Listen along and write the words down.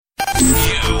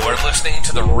You're listening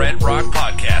to the Red Rock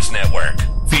Podcast Network,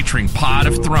 featuring Pod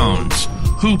of Thrones,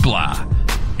 HoopLA,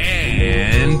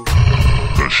 and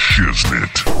The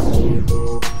Shiznit.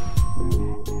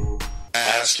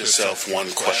 Ask yourself one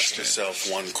question.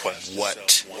 What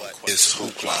is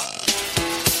HoopLA?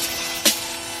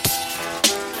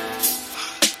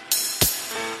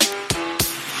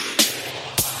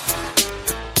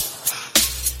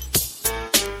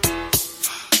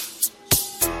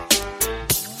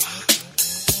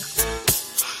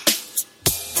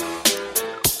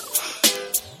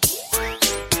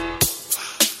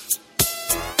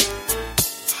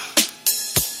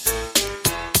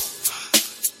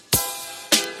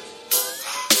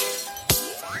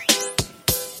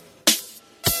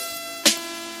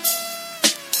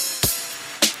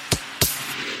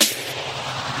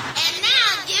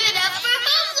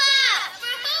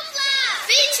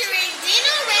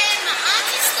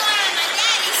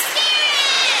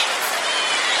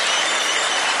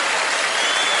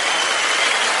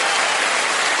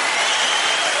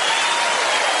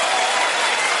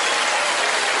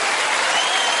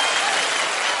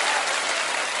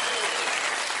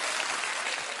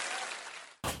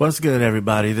 What's good,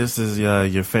 everybody? This is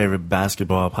your favorite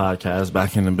basketball podcast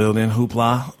back in the building,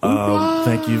 HoopLA.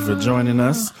 Thank you for joining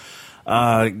us.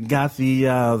 Got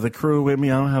the crew with me.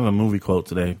 I don't have a movie quote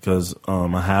today because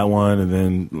I had one, and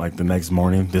then like this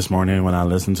morning when I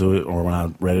listened to it or when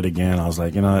I read it again, I was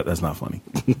like, you know what, that's not funny.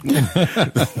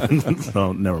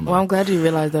 So never mind. Well, I'm glad you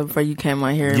realized that before you came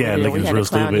on here. Yeah, like we it's had real to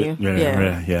clown stupid. you.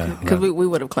 Yeah. Because we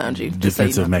would have clowned you.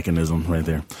 Defensive mechanism right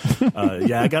there.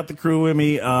 I got the crew with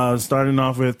me. Starting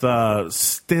off with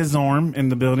Stizorm in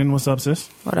the building. What's up, sis?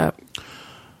 What up?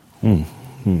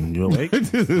 You awake?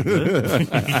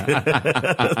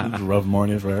 Rough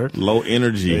morning for her. Low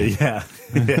energy. Yeah.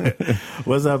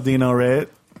 What's up, Dino Red?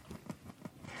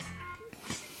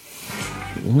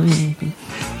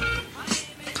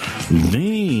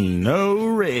 Dino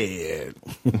Red.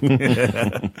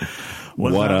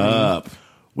 What up?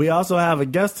 We also have a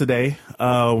guest today.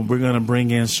 We're going to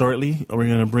bring in shortly. We're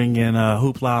going to bring in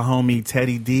HoopLA homie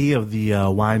Teddy D of the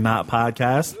Why Not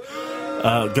podcast.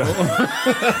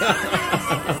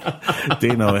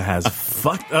 Dino has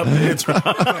fucked up the intro.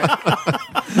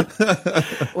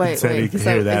 Wait. Teddy can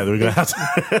hear that. We're gonna have to.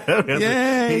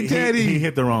 Yay, Teddy! He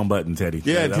hit the wrong button, Teddy.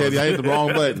 Yeah, Teddy, I hit the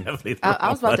wrong button. I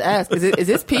was about to ask, is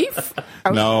this Peef?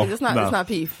 No. It's not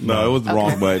Peef. No, it was the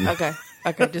wrong button.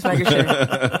 Okay, just making sure.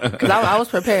 Because I was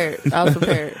prepared.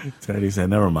 Teddy said,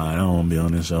 never mind, I don't want to be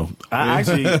on this show. I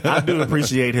do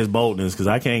appreciate his boldness because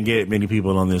I can't get many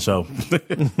people on this show.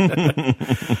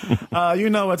 You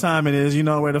know what time it is. You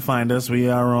know where to find us. We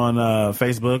are on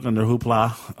Facebook under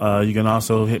HoopLA. You can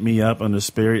also hit me up under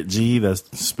Spirit G. That's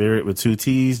Spirit with 2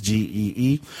 T's,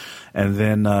 G-E-E. And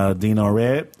then Dino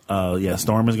Red.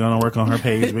 Storm is going to work on her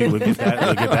page. We'll get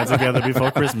that together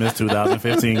before Christmas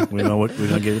 2015. We're going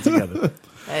to get it together.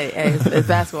 Hey, it's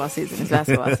basketball season.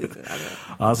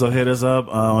 Also hit us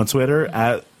up on Twitter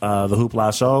at the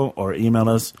HoopLA Show or email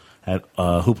us at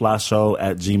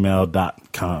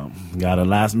hooplashow@gmail.com. Got a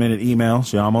last minute email.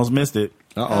 She almost missed it.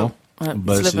 Uh-oh.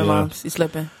 But slipping, Mom. She's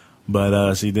slipping.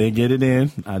 But she did get it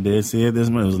in. I did see it this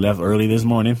morning. It was left early this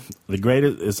morning. The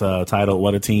greatest is titled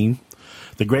 "What a Team."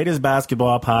 The greatest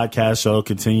basketball podcast show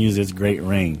continues its great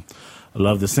reign. I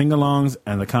love the sing-alongs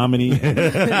and the comedy.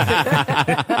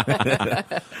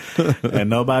 And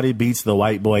nobody beats the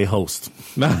white boy host.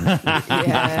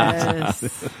 Yes.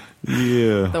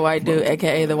 Yeah. The white dude,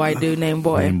 a.k.a. the white dude named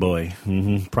Boy.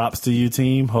 Mm-hmm. Props to you,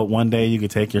 team. Hope one day you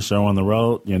could take your show on the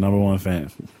road. Your number one fan.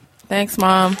 Thanks,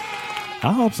 Mom.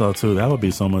 I hope so, too. That would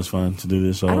be so much fun to do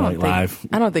this show live.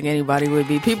 I don't think anybody would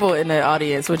be. People in the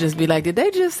audience would just be like, did they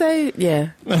just say?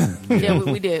 Yeah. Yeah,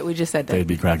 we did. We just said that. They'd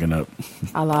be cracking up.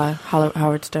 A la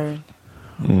Howard Stern.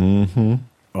 Mm-hmm.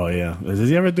 Oh, yeah. Does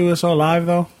he ever do a show live,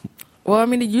 though? Well, I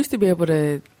mean, he used to be able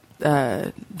to...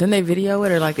 didn't they video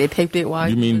it or like they taped it while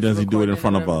you mean does he do it in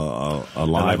front of a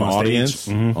live audience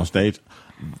on stage?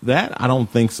 That I don't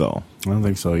think so. I don't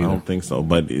think so either. I don't think so,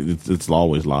 but it's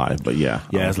always live. But yeah,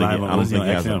 it's live. I don't think he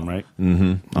has XM, right?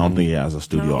 Mm-hmm. I don't think he has a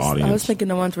studio audience. I was thinking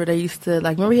the ones where they used to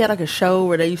like. Remember he had like a show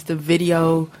where they used to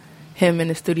video him in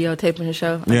the studio taping his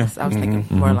show. I was thinking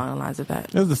more along the lines of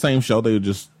that. It was the same show. They would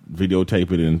just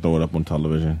videotape it and throw it up on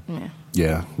television.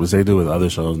 Yeah, which they do with other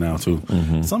shows now too.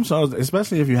 Mm-hmm. Some shows,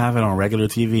 especially if you have it on regular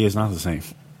TV, it's not the same.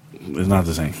 It's not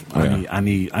the same. Yeah. I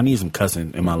need some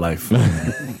cussing in my life.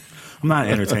 I'm not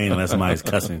entertained unless somebody's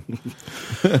cussing.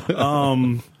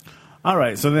 All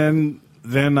right, so then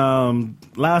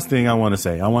last thing I want to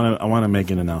say, I want to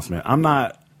make an announcement. I'm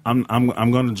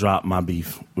going to drop my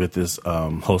beef with this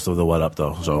host of the What Up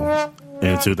though. So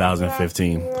in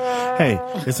 2015. Hey,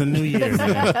 it's a new year,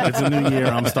 man. It's a new year.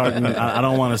 I'm starting. I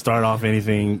don't want to start off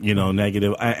anything,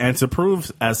 negative. And to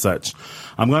prove as such,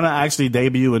 I'm going to actually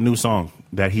debut a new song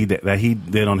that he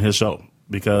did on his show.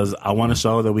 Because I want to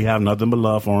show that we have nothing but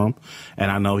love for him, and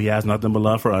I know he has nothing but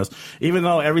love for us. Even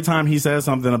though every time he says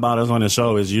something about us on his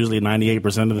show is usually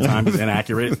 98% of the time he's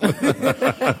inaccurate,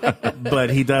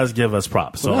 but he does give us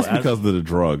props. So that's because of the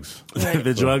drugs,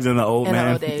 the drugs and the old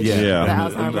man, the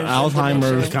the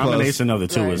Alzheimer's combination of the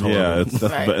two is horrible. Yeah,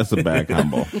 it's a bad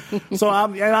combo. So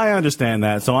I understand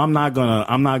that. So I'm not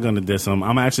gonna diss him.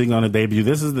 I'm actually gonna debut.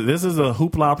 This is a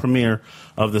HoopLA premiere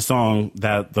of the song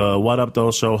that the What Up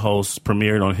Though show host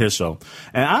premiered on his show.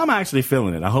 And I'm actually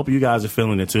feeling it. I hope you guys are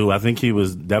feeling it too. I think he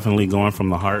was definitely going from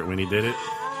the heart when he did it.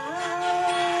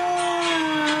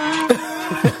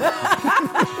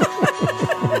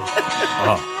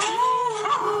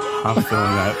 I'm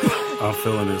feeling that. I'm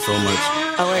feeling it so much.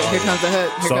 Oh, wait, here comes the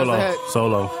hook.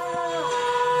 Solo.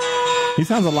 He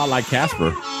sounds a lot like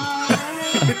Casper.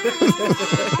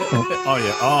 Oh,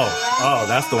 yeah. Oh,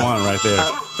 that's the one right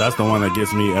there. That's the one that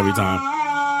gets me every time.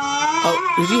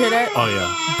 Oh, did you hear that? Oh,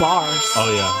 yeah. Bars.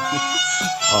 Oh, yeah.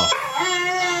 Oh.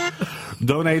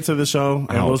 Donate to the show,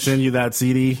 and we'll send you that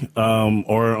CD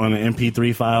or on an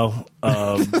MP3 file.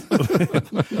 And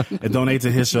donate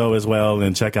to his show as well,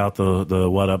 and check out the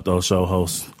What Up Though show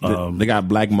host. They got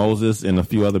Black Moses and a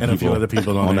few other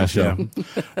people on that show.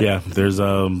 Yeah, there's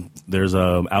Alvin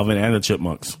and the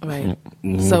Chipmunks. Right.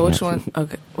 So which one?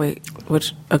 Okay, wait.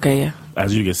 Which? Okay, yeah.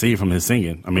 As you can see from his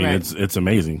singing, I mean, it's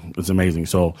amazing. It's amazing.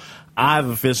 So I've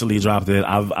officially dropped it.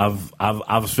 I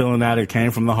was feeling that it came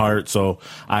from the heart. So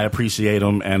I appreciate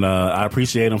him, and I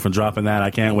appreciate him for dropping that. I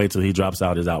can't wait till he drops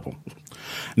out his album.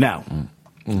 Now,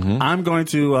 I'm going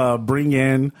to bring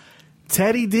in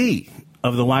Teddy D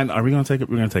of the Wine. Are we going to take it?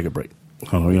 We're going to take a break.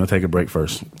 Hold on, we're going to take a break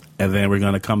first, and then we're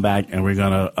going to come back and we're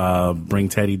going to bring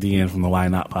Teddy D in from the Why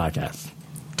Not podcast.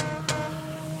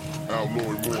 Outlaw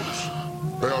Immortals.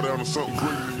 Bow down to something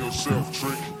greater than yourself,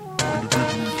 Trick.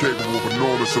 Individually capable of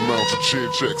enormous amounts of chin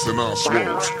checks and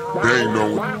swallows. They ain't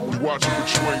knowing. You watching what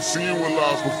you ain't seeing what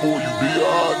lies before you,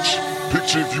 biatch.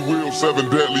 Picture, if you will, 7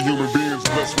 deadly human beings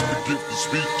blessed with the gift of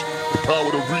speech, the power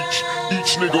to reach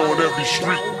each nigga on every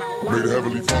street. May the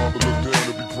Heavenly Father look down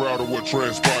and be proud of what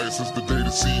transpired since the day the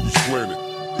seed was planted.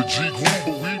 The G grew,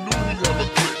 but we knew we have a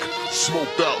click.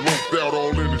 Smoked out, loped out,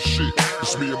 all in the shit.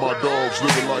 It's me and my dogs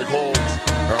living like hogs.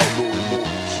 Outlaw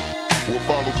Immortals. What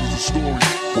follows is the story.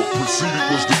 What preceded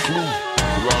was the clue.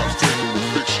 The lives taken with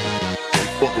fiction.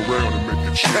 Don't fuck around and make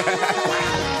it true.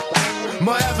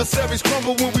 My adversaries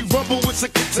crumble when we rumble. It's a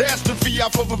catastrophe.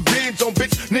 Off of revenge on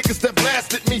bitch niggas that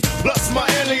blasted me. Plus my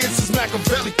alias is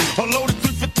Machiavelli. Unloaded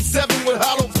 357 with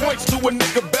hollow points to a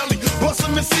nigga belly. Bust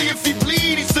him and see if he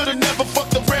bleed. He should've never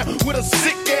fucked around with a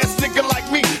sick ass nigga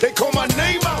like me. They call my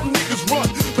name out, niggas run.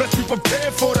 Let's be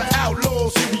prepared for the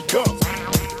outlaws. Here we come.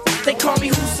 They call me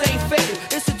Hussein Fatal.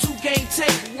 It's a 2-game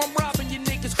table. I'm robbing your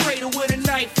niggas' cradle with a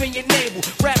knife in your navel.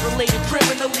 Rap-related,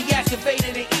 criminally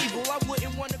activated, and evil. I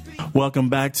wouldn't want to be. Welcome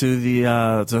back to the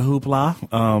to HoopLA.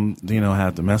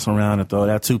 Have to mess around and throw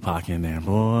that Tupac in there,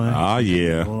 boy. Oh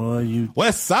yeah, boy, you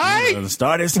West Side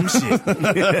started some shit.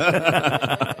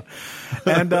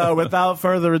 And without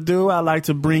further ado, I'd like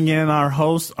to bring in our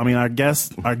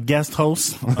guest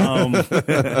host. You've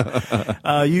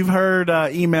heard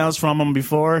emails from him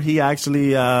before. He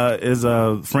actually is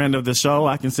a friend of the show.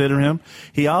 I consider him.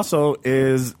 He also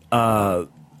is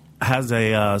has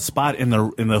a spot in the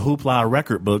HoopLA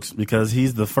record books because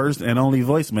he's the first and only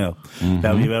voicemail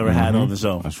that we've ever had on the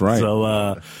show. That's right.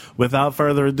 So without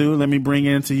further ado, let me bring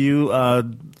in to you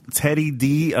Teddy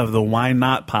D of the Why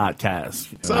Not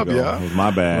podcast. What's up, y'all?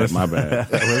 My bad.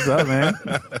 What's up, man?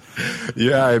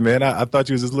 Yeah, all right, man. I thought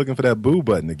you was just looking for that boo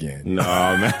button again. No,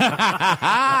 man.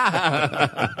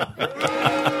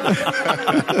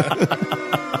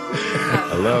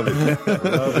 I love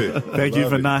it. Thank you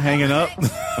for not hanging up.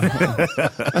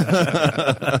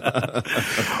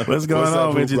 What's going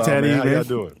on with you, Teddy? Man? How y'all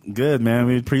doing? Good, man.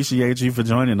 We appreciate you for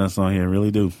joining us on here.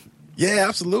 Really do. Yeah,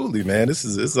 absolutely, man. It's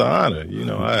an honor.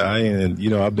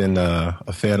 I've been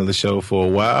a fan of the show for a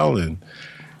while and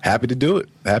happy to do it.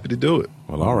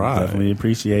 Well, all right. Definitely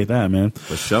appreciate that, man.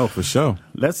 For sure.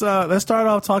 Let's start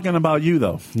off talking about you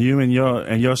though. You and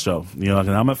your show. Cause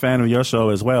I'm a fan of your show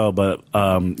as well. But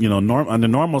under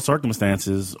normal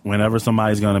circumstances, whenever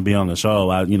somebody's going to be on the show,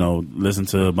 I listen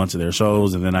to a bunch of their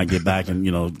shows, and then I get back and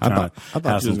I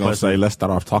thought you was going to say let's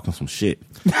start off talking some shit.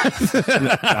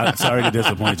 I'm sorry to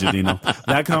disappoint you, Dino.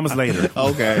 That comes later.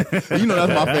 Okay, that's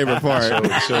my favorite part.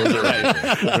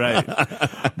 Right.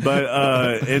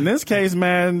 But in this case,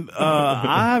 man,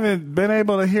 I haven't been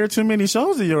able to hear too many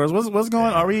shows of yours. What's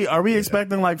going on? Are we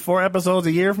expecting like 4 episodes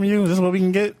a year from you? Is this what we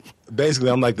can get? Basically,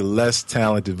 I'm like the less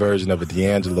talented version of a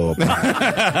D'Angelo.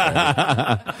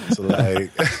 So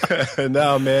like,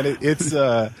 no, man, it's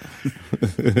I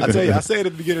tell you, I say it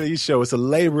at the beginning of each show, it's a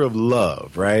labor of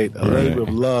love, right? A labor of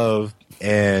love,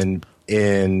 and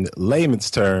in layman's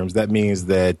terms, that means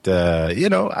that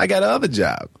I got another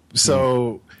job.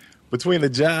 So between the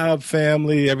job,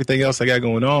 family, everything else I got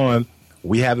going on,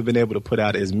 we haven't been able to put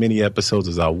out as many episodes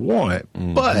as I want,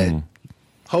 but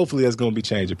hopefully that's going to be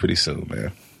changing pretty soon,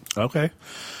 man. Okay.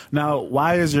 Now,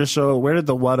 why is your show? Where did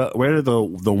the Why Not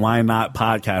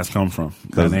podcast come from?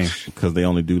 Because they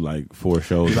only do like 4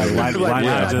 shows. Like,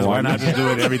 why not just do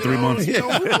it every 3 months?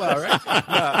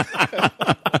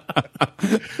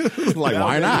 Like,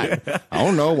 why not? I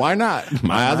don't know. Why not?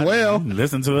 Might as well.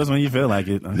 Listen to us when you feel like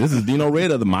it. This is Dino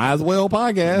Red of the Might As Well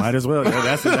podcast. Might as well. Yeah,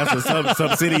 that's a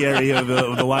subsidiary of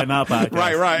the Why Not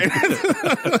podcast. Right.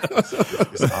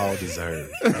 It's all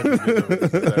deserved.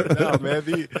 No, man.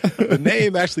 The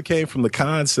name actually came from the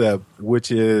concept,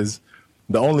 which is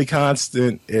the only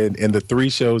constant in the 3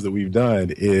 shows that we've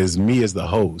done is me as the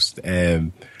host.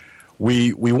 And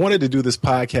we wanted to do this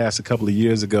podcast a couple of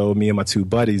years ago, me and my 2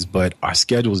 buddies, but our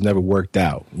schedules never worked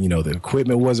out. The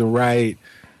equipment wasn't right.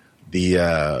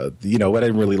 I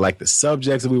didn't really like the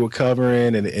subjects that we were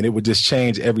covering, and it would just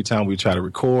change every time we try to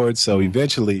record. So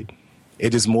eventually it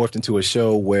just morphed into a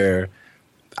show where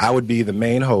I would be the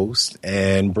main host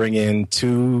and bring in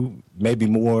 2, maybe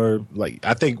more. Like,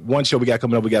 I think one show we got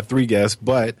coming up, we got 3 guests,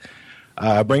 but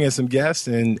bring in some guests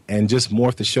and just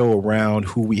morph the show around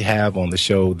who we have on the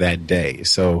show that day.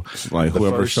 So like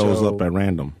whoever shows up at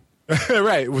random.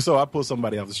 Right. So I pull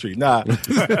somebody off the street. Nah.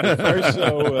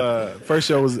 First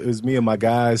show was me and my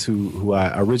guys who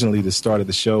I originally just started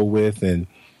the show with. And,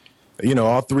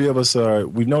 all 3 of us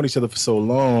we've known each other for so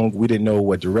long, we didn't know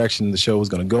what direction the show was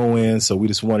going to go in. So we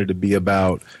just wanted to be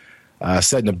about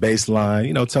setting a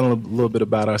baseline, telling a little bit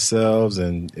about ourselves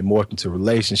and morph into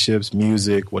relationships,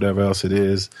 music, whatever else it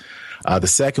is. The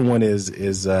second one is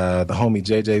the homie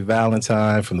JJ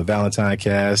Valentine from the Valentine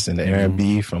Cast and Aaron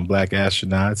B from Black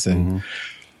Astronauts. And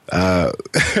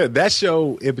that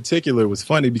show in particular was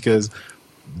funny because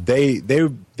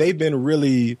they've been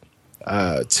really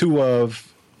 2 of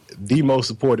the most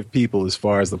supportive people as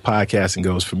far as the podcasting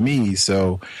goes for me.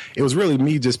 So it was really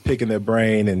me just picking their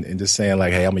brain and just saying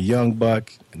like, hey, I'm a young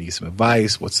buck. I need some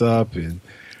advice. What's up? And,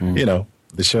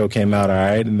 the show came out all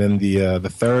right. And then the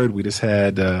third, we just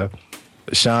had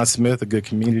Sean Smith, a good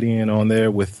comedian, on there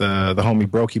with the homie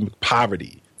Brokey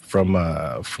McPoverty from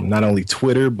not only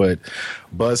Twitter, but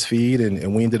BuzzFeed.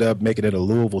 And we ended up making it a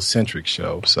Louisville-centric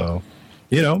show. So,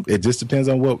 it just depends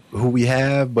on who we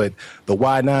have. But the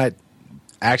Why Not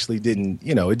actually didn't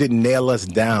nail us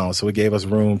down, so it gave us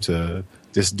room to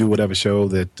just do whatever show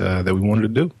that we wanted to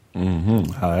do.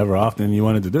 However often you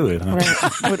wanted to do it, huh?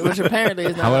 Right. Which apparently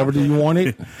is not. However do you want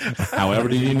it? However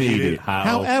do you need it?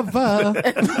 However.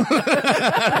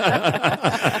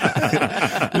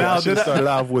 Now, I should have started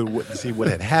off with see what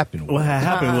had happened. What had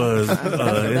happened was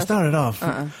it started off.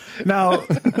 Now,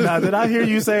 did I hear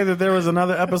you say that there was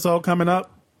another episode coming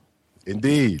up?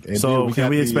 Indeed. So can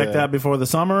we expect that before the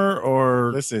summer,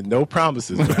 or listen? No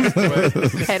promises.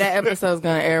 Hey, that episode's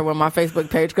gonna air when my Facebook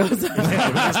page goes up.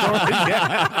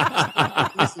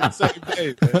 Listen, same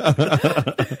page, man.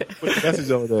 Put the message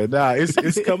over there. Nah,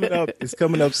 it's coming up. It's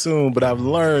coming up soon. But I've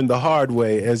learned the hard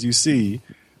way, as you see,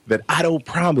 that I don't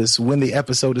promise when the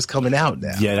episode is coming out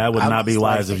now. Yeah, that would not be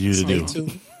wise of you to do.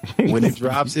 When it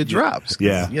drops, it drops.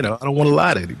 Yeah, I don't want to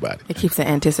lie to anybody. It keeps the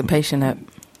anticipation up.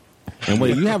 And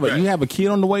wait, you have a kid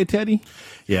on the way, Teddy?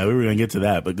 Yeah, we were gonna get to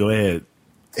that, but go ahead.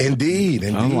 Indeed.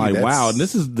 I'm like, wow,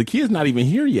 the kid's not even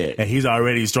here yet, and he's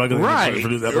already struggling. Right, to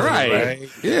produce episodes, right?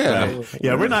 Yeah,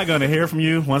 yeah. We're not gonna hear from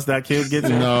you once that kid gets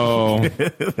here. No,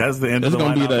 that's the end. It's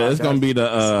gonna be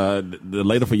the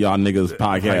later for y'all niggas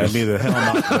podcast. It'll be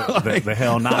the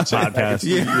hell not podcast.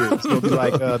 Yeah, it's gonna be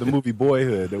like the movie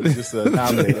Boyhood that was just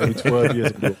nominated every 12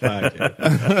 years to do a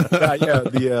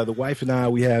podcast. The wife and I,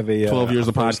 we have a 12 years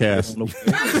of podcast.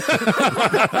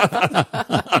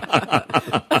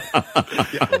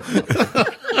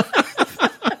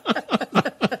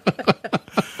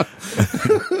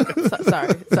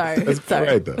 Sorry. That's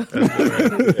right, though.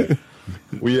 That's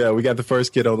right. We got the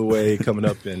first kid on the way coming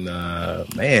up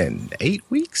in 8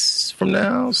 weeks from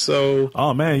now. So,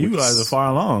 oh man, you guys are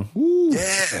far along. Ooh.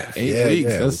 Yeah, 8 weeks.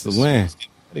 That's the win,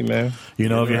 hey, man. You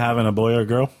know if you're having a boy or a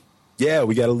girl? Yeah,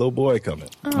 we got a little boy coming.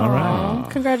 Aww, all right,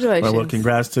 congratulations. Well,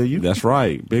 congrats to you. That's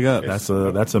right. Big up. That's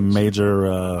a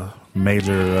major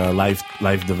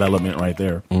life development right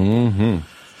there. Mm-hmm.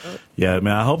 Yeah,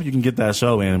 man. I hope you can get that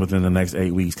show in within the next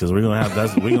 8 weeks because we're gonna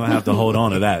have to hold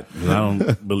on to that. 'Cause I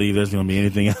don't believe there's gonna be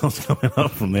anything else coming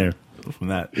up from there. From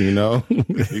that, you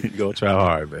can go try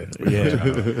hard, man.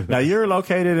 Yeah. Now you're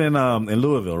located in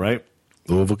Louisville, right?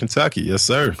 Louisville, Kentucky. Yes,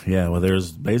 sir. Yeah, well,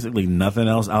 there's basically nothing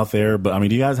else out there. But, I mean,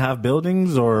 do you guys have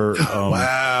buildings or...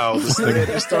 wow, this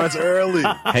thing starts early.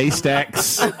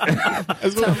 Haystacks.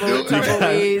 That's what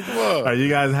Tumbleweeds. Are you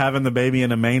guys having the baby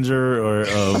in a manger? Or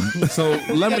So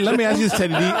let me ask you this,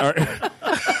 Teddy D.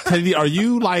 Teddy D, are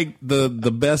you like the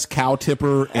best cow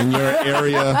tipper in your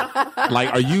area?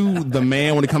 Like, are you the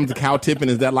man when it comes to cow tipping?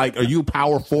 Is that like, are you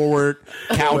power forward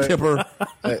cow tipper?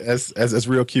 That's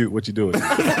real cute what you're doing.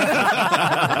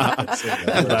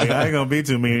 I ain't gonna be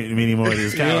too many more of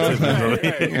these cows.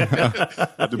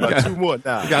 I'll do about 2 more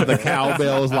now. You got the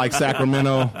cowbells like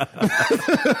Sacramento.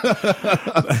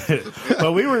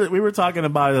 But we were talking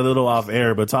about it a little off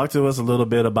air. But talk to us a little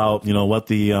bit about what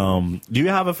the do you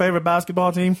have a favorite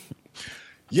basketball team?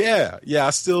 Yeah. I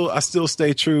still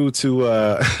stay true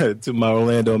to to my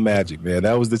Orlando Magic, man.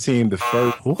 That was the team the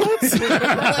first. What?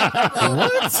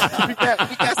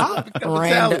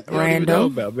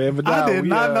 Random. I did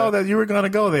not know that you were going to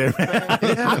go there.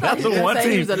 That's the one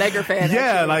team. He was a Laker fan.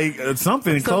 Yeah, like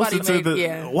something closer to the.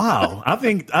 Yeah. Wow, I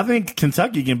think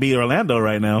Kentucky can beat Orlando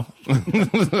right now.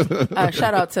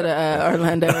 Shout out to the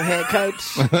Orlando head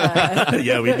coach.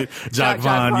 Yeah, we did. Jock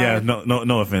Vaughn. Yeah,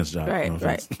 no offense, Jock. Right, no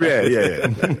offense. right. Yeah.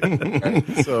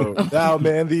 So now,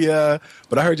 man,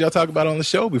 but I heard y'all talk about it on the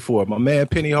show before. My man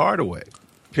Penny Hardaway.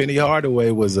 Penny Hardaway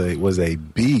was a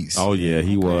beast. Oh yeah,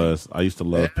 he was. I used to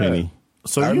love Penny.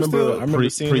 So I remember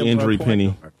seeing him pre-injury play.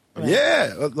 Penny.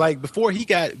 Yeah, like before he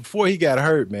got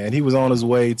hurt, man, he was on his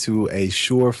way to a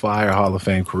surefire Hall of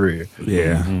Fame career.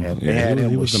 Yeah, and they had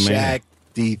him with Shaq,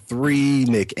 D3,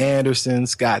 Nick Anderson,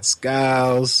 Scott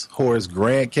Skiles, Horace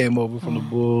Grant came over from the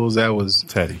Bulls. That was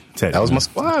Teddy. That was my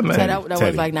squad, man. So that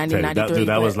was like 1993.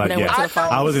 That was like, yeah.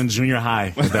 I was in junior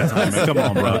high at that time, man. Come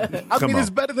on, bro. It's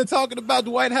better than talking about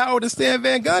Dwight Howard and Stan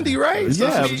Van Gundy, right?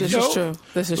 Yeah, this is true.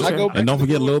 This is true. And don't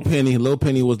forget Lil Penny. Lil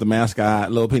Penny was the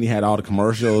mascot. Lil Penny had all the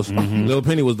commercials. Mm-hmm. Lil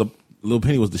Penny was the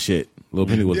shit. Lil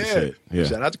Penny was the shit. Yeah.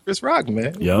 Shout out to Chris Rock,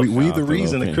 man. Yep. We the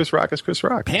reason that Chris Rock is Chris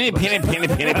Rock. Penny. Penny.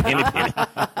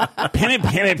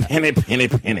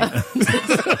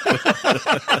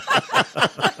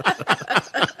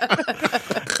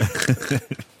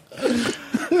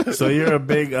 So you're a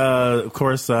big, of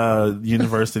course,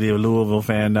 University of Louisville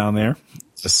fan down there.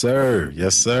 Yes,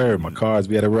 sir. My Cards.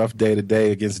 We had a rough day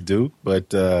today against Duke,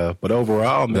 but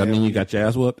overall, man. Does that mean you got your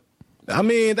ass whooped? I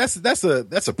mean, that's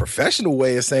a professional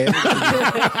way of saying it.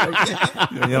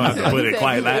 You don't have to put it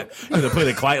quite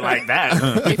like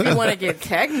that. If you want to get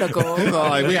technical,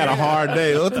 Like we had a hard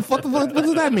day. What does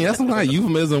that mean? That's some kind of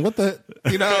euphemism. What the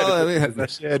I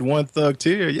shed one thug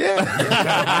tear. Yeah.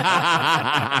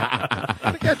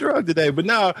 I got drunk today, but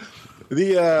now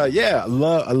I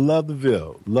love the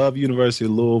Ville, love University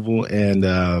of Louisville,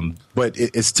 and but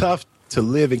it's tough to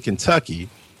live in Kentucky.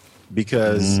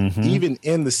 Because even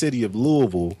in the city of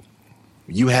Louisville,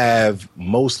 you have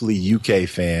mostly UK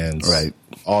fans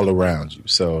all around you.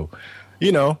 So,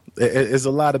 it's a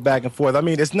lot of back and forth. I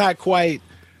mean, it's not quite.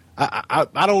 I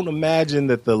don't imagine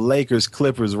that the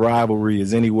Lakers-Clippers rivalry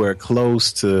is anywhere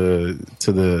close to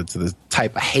the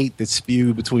type of hate that's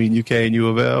spewed between UK and U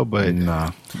of L. But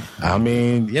I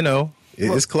mean,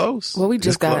 it's close. Well, we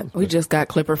just got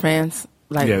Clipper fans.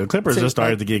 The Clippers just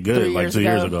started to get good 2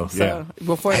 years ago. So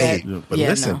before that,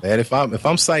 listen, man, if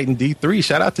I'm citing D3,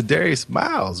 shout out to Darius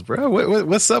Miles, bro.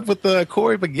 What's up with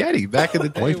Corey Baghetti back in the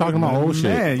day? What are you talking about? Old shit.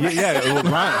 Man,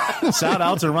 Ron, shout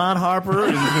out to Ron Harper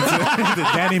and to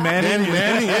Danny Manning.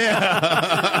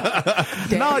 Yeah.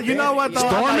 No, you know what?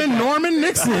 Though? Norman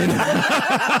Nixon.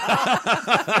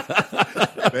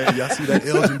 Man, y'all see that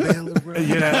Elgin Baylor, bro?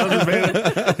 Yeah, Elgin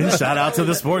Baylor. Shout out to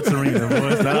the sports arena,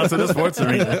 boys. Shout out to the sports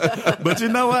arena. But you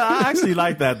know what? I actually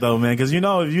like that, though, man, because,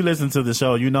 if you listen to the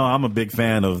show, I'm a big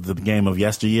fan of the game of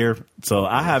yesteryear. So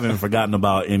I haven't forgotten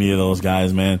about any of those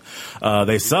guys, man.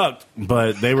 They sucked,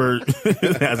 but they were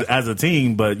as a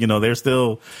team, but, they're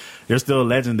still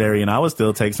legendary, and I would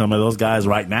still take some of those guys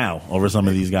right now over some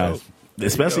of these guys.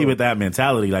 Especially with that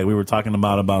mentality, like we were talking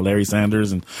about Larry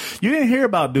Sanders, and you didn't hear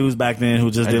about dudes back then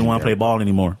who just didn't want to play ball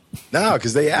anymore. No,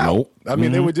 because they out. Nope. I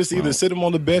mean, they would just either sit them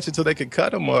on the bench until they could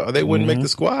cut them, or they wouldn't make the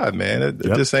squad. Man, it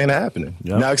just ain't happening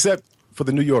now. Except for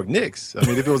the New York Knicks. I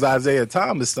mean, if it was Isaiah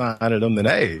Thomas signing them, then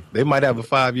hey, they might have a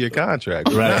 5-year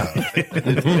contract. Right.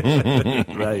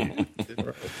 Right.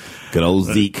 Good old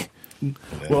Zeke.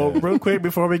 Well, real quick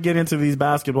before we get into these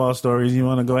basketball stories, you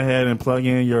want to go ahead and plug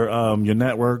in your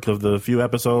network of the few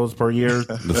episodes per year.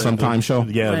 The Sometime Show.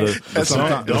 Yeah, the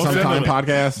Sometime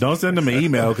Podcast. Don't send them an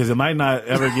email because it might not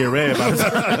ever get read. By the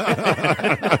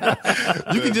time.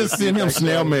 You can just send him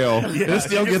snail mail. He'll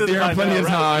still get there in plenty of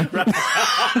time.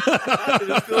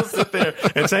 He'll still sit there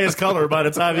and change color by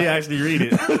the time he actually read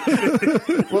it.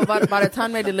 Well, by the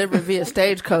time they deliver it via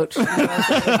stagecoach,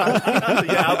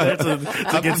 Yeah, out there to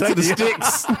get to the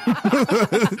sticks.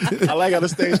 I like how the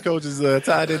stagecoach is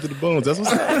tied into the bones. That's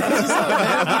what's up. Man.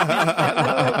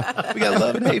 We got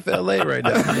love and hate for LA right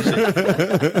now.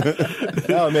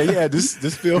 No, man, yeah, just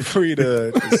feel free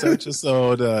to search us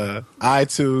on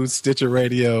iTunes, Stitcher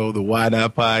Radio, the Why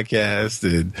Not Podcast,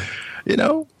 and,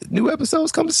 new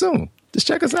episodes coming soon. Just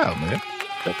check us out, man.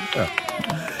 Check us out.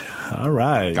 All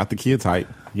right. Got the kids hype.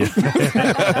 Yeah.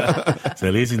 So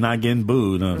at least he's not getting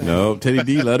booed. Huh? No, Teddy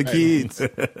D love the kids.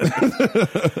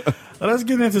 Let's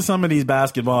get into some of these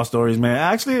basketball stories, man.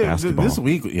 Actually, this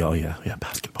week,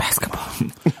 basketball.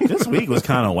 This week was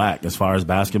kind of whack as far as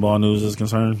basketball news is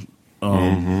concerned.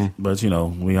 But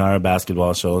we are a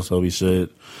basketball show, so we should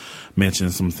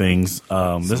mention some things.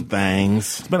 There's been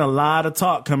a lot of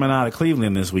talk coming out of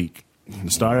Cleveland this week.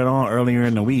 It started on earlier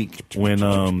in the week when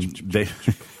they.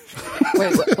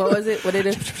 Wait, what was it? What did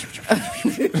it?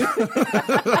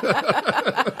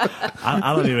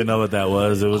 I don't even know what that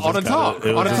was. It was all the talk.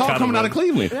 All the talk coming out of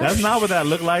Cleveland. That's not what that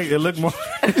looked like. It looked more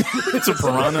some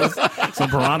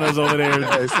piranhas over there.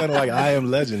 Yeah, it sounded like I Am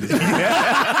Legend.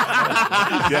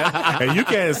 Yeah, and you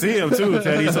can't see him too,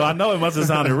 Teddy. So I know it must have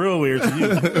sounded real weird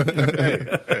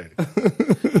to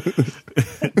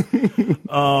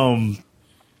you.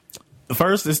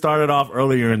 First, it started off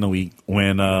earlier in the week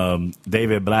when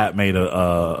David Blatt made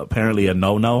apparently a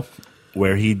no-no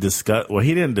where he discussed. Well,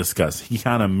 he didn't discuss. He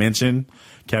kind of mentioned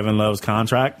Kevin Love's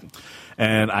contract,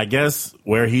 and I guess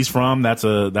where he's from, that's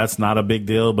not a big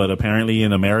deal. But apparently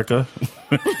in America,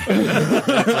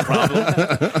 that's a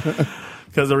problem.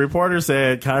 Because the reporter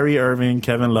said Kyrie Irving,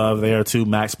 Kevin Love, they are two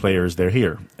max players. They're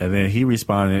here, and then he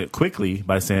responded quickly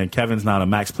by saying Kevin's not a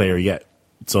max player yet.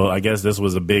 So I guess this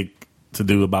was a big to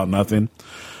do about nothing,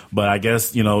 but I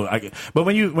guess but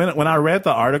when I read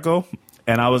the article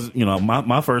and I was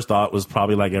my first thought was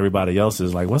probably like everybody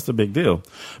else's, like, what's the big deal?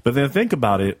 But then think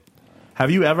about it.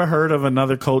 Have you ever heard of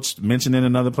another coach mentioning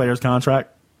another player's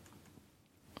contract?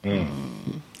 I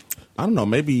don't know,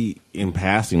 maybe in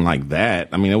passing like that.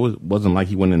 I mean, it wasn't like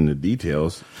he went into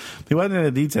details. He wasn't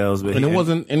into details, but it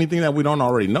wasn't anything that we don't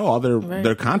already know. All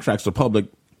their contracts are public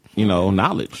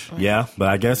knowledge. Yeah, but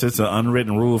I guess it's an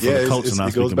unwritten rule for the coach. It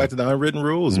goes back to the unwritten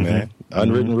rules, man.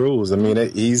 Unwritten rules. I mean,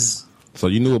 he's... So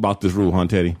you knew about this rule, huh,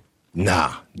 Teddy?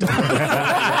 Nah.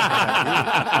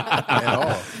 At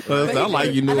all. Well, it sounded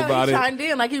like you knew about it. He chimed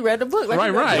in like he read the book.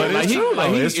 Like right. But it's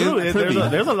true. It's true.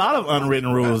 There's a lot of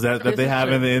unwritten rules that they have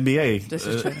in the NBA. This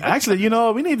is true. Actually,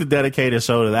 we need to dedicate a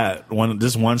show to that.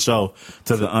 Just one show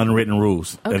to the unwritten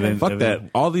rules. Okay. Fuck that.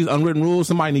 All these unwritten rules,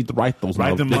 somebody need to write them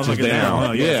motherfuckers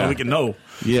down. So we can know.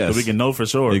 Yes. So we can know for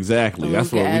sure. Exactly.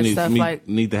 That's what we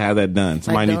need to have that done.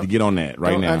 Somebody need to get on that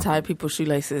right now. Don't untie people's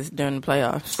shoelaces during the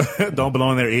playoffs. Don't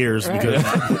blow in their ears. Right.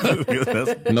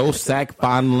 Because no sack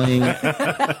fondling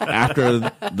after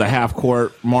the half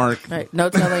court mark. Right. No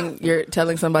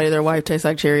telling somebody their wife tastes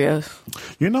like Cheerios.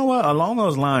 You know what? Along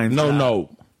those lines. No.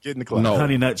 Get in the club. No.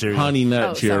 Honey Nut Cheerios. Honey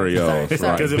Nut Cheerios.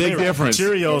 Sorry. Right. Big difference.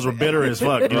 Cheerios were bitter as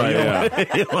fuck. Right, yeah.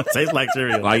 It don't taste like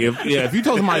Cheerios. Like if you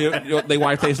told somebody their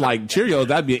wife tastes like Cheerios,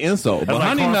 that'd be an insult. But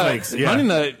like Honey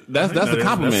Nut, that's a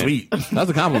compliment. That's sweet. That's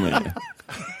a compliment.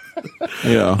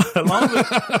 Yeah.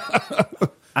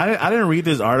 I didn't read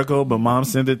this article, but Mom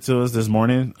sent it to us this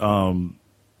morning.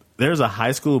 There's a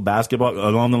high school basketball,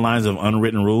 along the lines of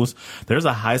unwritten rules, there's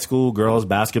a high school girls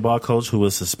basketball coach who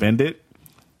was suspended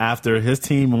after his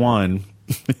team won.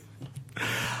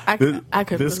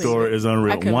 This score is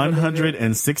unreal.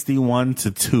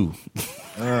 161-2.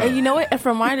 And you know what?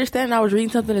 From my understanding, I was reading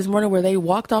something this morning where they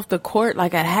walked off the court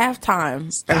like at halftime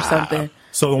or something.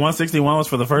 So the 161 was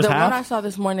for the first half? The one I saw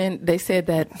this morning, they said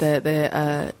that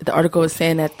the article was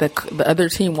saying that the other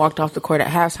team walked off the court at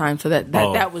halftime, so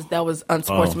that was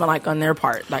unsportsmanlike on their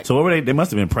part. Like, so what were they? They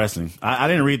must have been pressing. I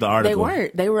didn't read the article. They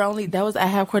weren't. They were only, that was at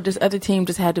half court. This other team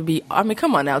just had to be, I mean,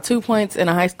 come on now, 2 points in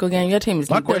a high school game. Your team is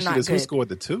My not good. question is, who scored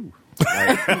the two?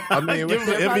 Like, I mean, give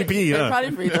him MVP, they're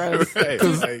probably free throws.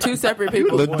 Because two separate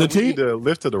people. The team to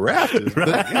lift to the rafters.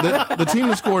 the team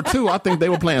that scored two, I think they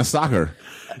were playing soccer.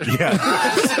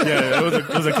 Yeah, it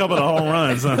was a couple of home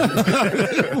runs. Huh?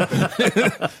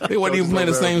 They weren't even playing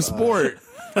the same sport.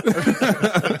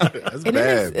 That's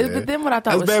bad, man. But then what I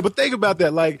thought That's bad. But think about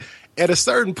that. Like, at a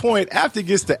certain point, after it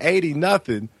gets to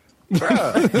 80-0,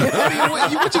 bruh,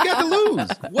 what you got to lose?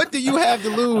 What do you have to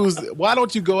lose? Why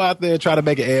don't you go out there and try to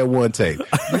make an and one tape?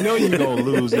 You know you're gonna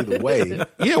lose either way.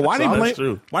 Yeah, why they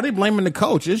blaming the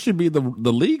coach? It should be the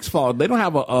league's fault. They don't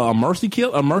have a mercy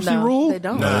rule. They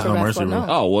don't. No, there's no mercy rule.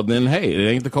 Oh well, then hey, it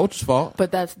ain't the coach's fault.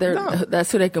 But that's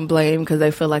who they can blame because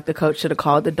they feel like the coach should have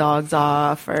called the dogs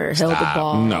off or held the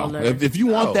ball. No, if you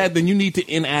want that, then you need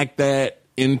to enact that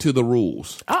into the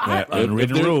rules.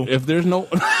 Unwritten rule. If there's no,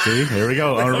 see, here we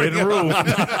go. Unwritten rule.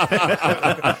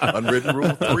 Unwritten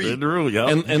rule 3. Unwritten rule.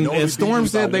 Yep. And Storm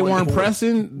said they weren't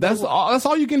pressing. That's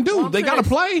all you can do. They got to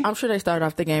play. I'm sure they started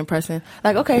off the game pressing.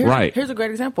 Like, okay, here's a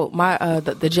great example. My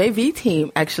the JV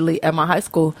team actually at my high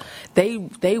school,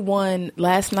 they won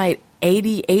last night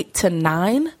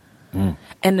 88-9,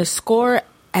 and the score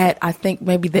at I think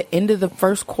maybe the end of the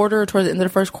first quarter, towards the end of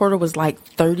the first quarter, was like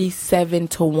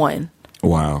 37-1.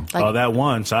 Wow! Like, that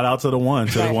one. Shout out to the one.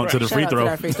 To the free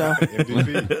throw.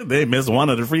 They missed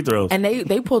one of the free throws, and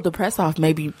they pulled the press off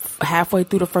maybe halfway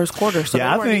through the first quarter. So they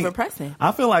weren't even pressing.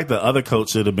 I feel like the other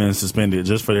coach should have been suspended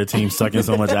just for their team sucking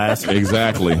so much ass.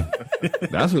 Exactly.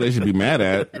 That's what they should be mad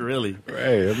at. Really?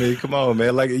 Right. I mean, come on,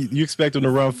 man. Like you expect them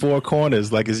to run 4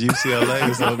 corners like it's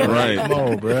UCLA or something. Right. Come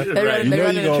on, bro. You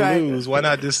know you're gonna lose. Why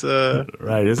not just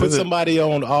put somebody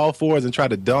on all fours and try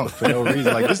to dunk for no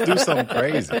reason? Like just do something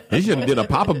crazy. He should have did a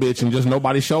Pop-a-bitch and just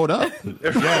nobody showed up. Yeah,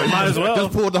 might as well.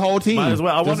 Just pulled the whole team. Might as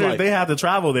well. I wonder if they have to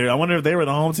travel there. I wonder if they were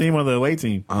the home team or the away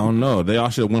team. I don't know. They all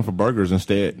should have went for burgers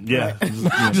instead. Yeah.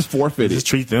 Just forfeited. Just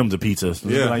treat them to pizzas.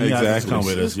 Yeah, like, you exactly. guys just come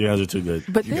with us. You guys are too good.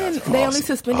 But then they only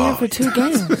suspended him for 2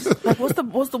 games. Like, what's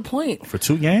the point? For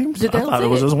 2 games? I thought it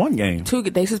was just 1 game.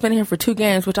 They suspended him for 2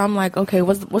 games, which I'm like, okay,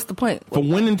 what's the point? For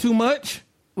winning too much?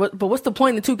 But what's the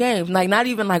point in 2 games? Like, not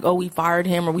even like, oh, we fired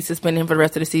him or we suspended him for the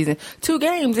rest of the season. 2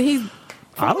 games, and he's...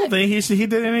 I don't think he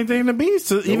did anything to be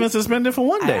even suspended for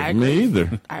 1 day. Me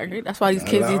either. I agree. That's why these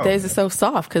kids these days are so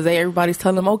soft because everybody's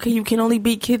telling them, okay, you can only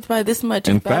beat kids by this much.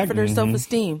 It's bad for their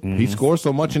self-esteem. He scored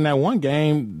so much in that 1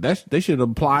 game. They should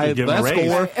apply that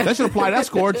score. They should apply that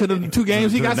score to the 2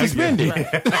 games he got suspended. You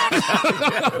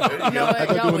know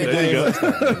what? Y'all win.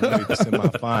 The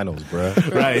semifinals, bro.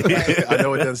 Right. I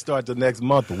know it doesn't start the next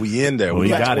month, but we in there. We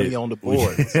got 20 on the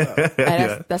board.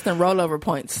 That's the rollover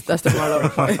points. That's the rollover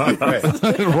points.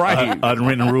 Right.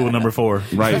 Unwritten rule number 4.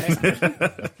 Right.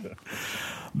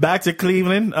 Back to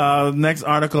Cleveland. Next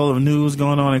article of news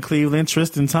going on in Cleveland.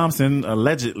 Tristan Thompson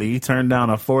allegedly turned down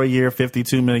a 4-year,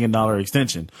 $52 million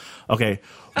extension. Okay.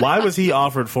 Why was he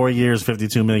offered 4 years,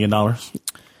 $52 million?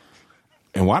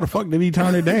 And why the fuck did he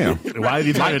turn it down? Why did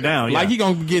he turn it down? Like he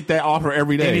gonna get that offer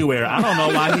every day. Anywhere. I don't know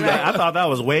why I thought that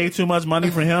was way too much money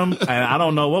for him, and I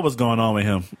don't know what was going on with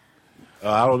him.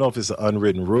 I don't know if it's an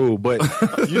unwritten rule, but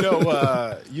you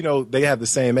know, they have the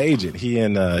same agent. He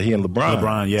and LeBron.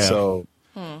 LeBron, yeah. So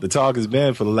the talk has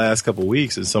been for the last couple of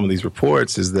weeks in some of these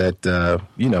reports is that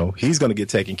he's going to get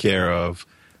taken care of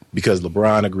because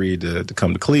LeBron agreed to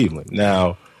come to Cleveland.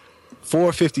 Now,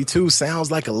 $452 sounds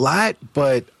like a lot,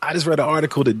 but I just read an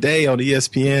article today on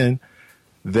ESPN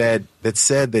that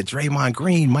said that Draymond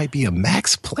Green might be a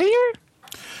max player.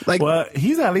 Well,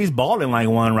 he's at least balling like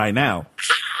one right now.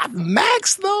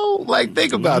 Max though, like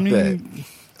think about that.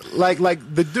 Like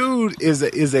the dude is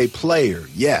a player,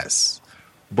 yes,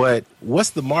 but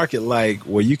what's the market like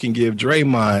where you can give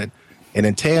Draymond an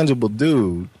intangible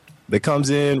dude that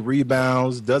comes in,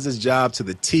 rebounds, does his job to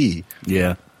the T?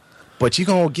 Yeah, but you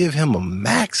gonna give him a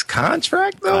max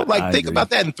contract though? I think about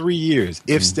that in 3 years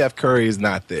if Steph Curry is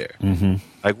not there.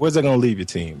 Like, where's that gonna leave your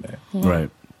team, man?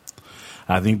 Right.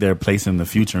 I think they're placing the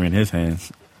future in his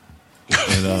hands.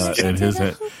 In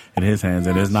his hands,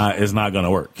 and it's not going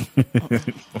to work.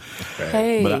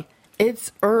 Hey,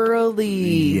 it's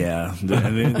early. Yeah, and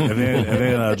then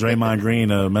Draymond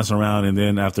Green messing around, and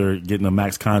then after getting a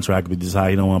max contract, we decide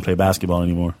he don't want to play basketball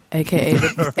anymore. AKA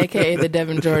the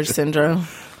Devin George syndrome.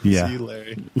 Yeah, see you,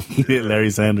 Larry. Larry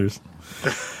Sanders.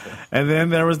 And then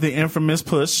there was the infamous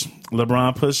push.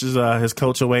 LeBron pushes his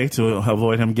coach away to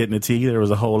avoid him getting a T. There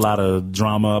was a whole lot of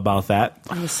drama about that.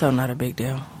 It was so not a big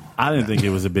deal. I didn't think it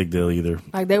was a big deal either.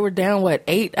 Like, they were down,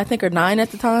 8, I think, or 9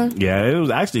 at the time? Yeah, it was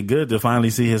actually good to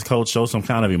finally see his coach show some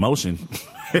kind of emotion.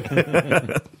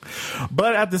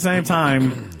 But at the same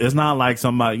time, it's not like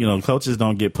somebody, coaches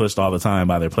don't get pushed all the time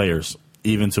by their players,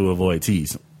 even to avoid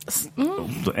T's.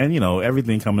 And,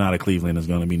 everything coming out of Cleveland is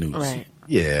going to be news. Right.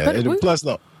 Yeah, plus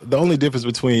the only difference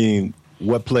between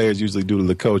what players usually do to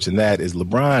the coach, and that is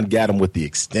LeBron got him with the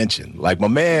extension. Like my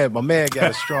man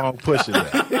got a strong push in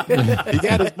that. He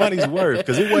got his money's worth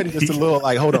because it wasn't just a little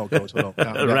like, hold on, coach, hold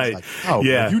on. Right. Like, oh,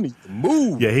 yeah. Man, you need to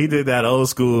move. Yeah, he did that old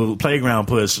school playground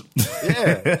push.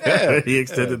 Yeah. He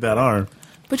extended that arm.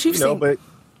 But you've seen. But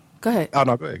go ahead. Oh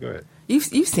no, go ahead. You've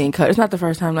seen coaches. It's not the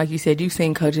first time, like you said. You've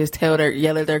seen coaches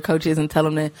yell at their coaches and tell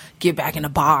them to get back in the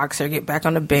box or get back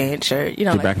on the bench or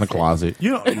get back in the closet.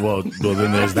 Well,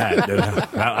 then there's that.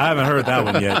 I haven't heard that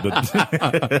one yet,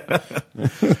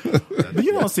 but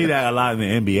you don't see that a lot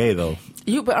in the NBA though.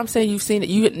 But I'm saying you've seen it.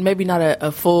 You maybe not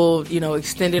a full,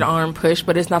 extended arm push,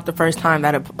 but it's not the first time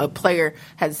that a player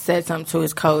has said something to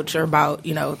his coach or about,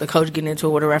 the coach getting into it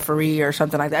with a referee or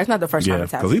something like that. It's not the first time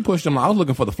it's happened. Because he pushed him. I was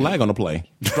looking for the flag on the play.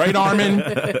 Straight arming.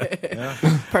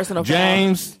 Personal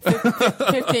James.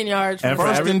 15 yards. And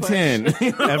first and 10.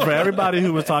 And for everybody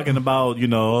who was talking about,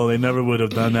 they never would have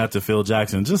done that to Phil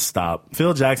Jackson, just stop.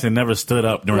 Phil Jackson never stood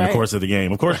up during the course of the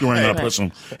game. Of course you weren't going to push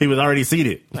him. He was already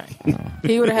seated. Right.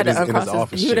 He would have had to uncross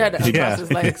his legs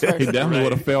first. He definitely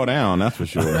would have fell down, that's for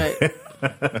sure. Right.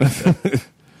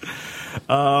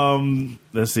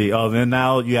 Let's see. Oh, then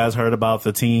now you guys heard about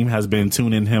the team has been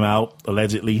tuning him out,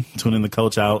 allegedly tuning the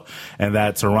coach out, and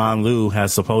that Tyronn Lue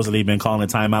has supposedly been calling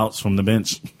timeouts from the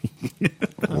bench.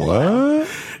 What?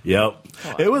 Yep.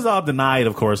 Wow. It was all denied,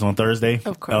 of course, on Thursday.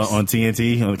 Of course. On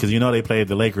TNT, because they played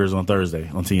the Lakers on Thursday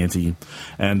on TNT,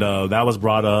 and that was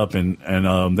brought up, and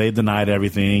they denied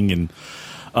everything, and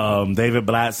David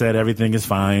Blatt said everything is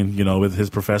fine, with his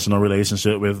professional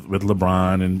relationship with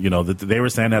LeBron, and they were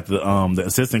saying that the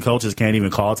assistant coaches can't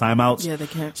even call timeouts. Yeah, they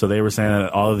can't. So they were saying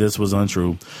that all of this was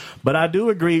untrue. But I do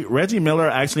agree. Reggie Miller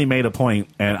actually made a point,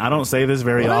 and I don't say this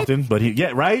very often, but right. He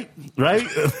actually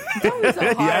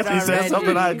said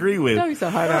something I agree with. Don't be so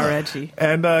hard on Reggie.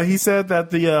 And he said that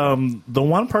the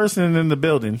one person in the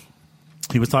building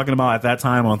he was talking about at that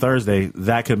time on Thursday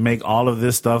that could make all of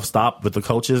this stuff stop with the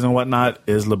coaches and whatnot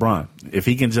is LeBron. If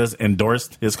he can just endorse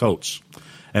his coach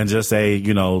and just say,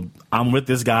 I'm with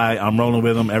this guy, I'm rolling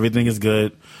with him, everything is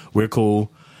good, we're cool,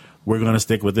 we're going to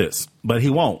stick with this. But he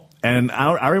won't. And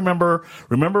I remember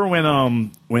when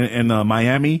in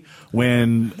Miami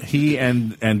when he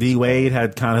and D Wade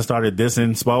had kind of started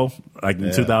dissing Spo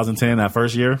in 2010, that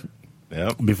first year,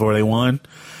 before they won.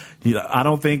 I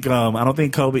don't think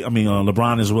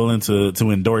LeBron is willing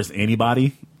to endorse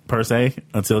anybody per se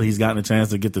until he's gotten a chance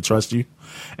to get to trust you.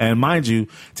 And mind you,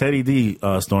 Teddy D,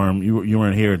 Storm, you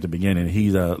weren't here at the beginning.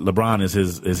 He's LeBron is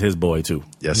his boy too.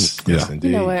 Yes, indeed.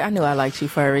 You know what? I knew I liked you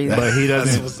for a reason. But he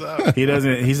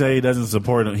doesn't. He said he doesn't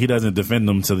support him. He doesn't defend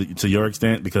them to your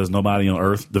extent because nobody on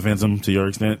earth defends him to your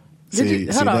extent. See,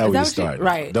 now we start.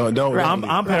 Right. Don't. Right.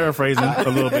 I'm paraphrasing a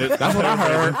little bit. That's what I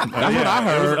heard. That's what I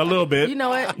heard. A little bit. You know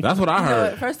what? That's what I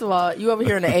heard. First of all, you over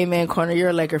here in the Amen corner.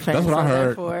 You're a Laker fan. That's what I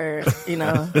heard. Therefore, That's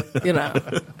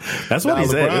what he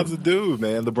said. LeBron's the dude,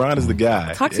 man. LeBron is the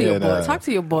guy. Talk to your boy. Talk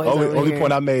to your boys. Only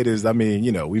point I made is,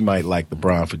 we might like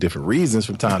LeBron for different reasons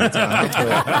from time to time.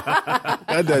 But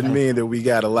that doesn't mean that we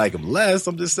gotta like him less.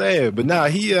 I'm just saying. But now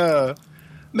he,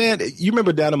 man, you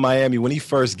remember down in Miami when he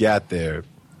first got there.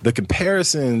 The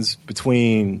comparisons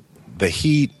between the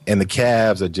Heat and the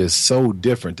Cavs are just so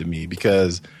different to me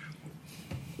because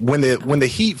when the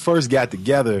Heat first got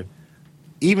together,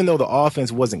 even though the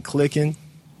offense wasn't clicking,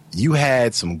 you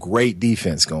had some great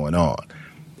defense going on.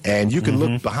 And you can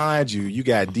look behind you. You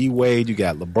got D Wade, you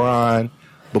got LeBron,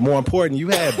 but more important, you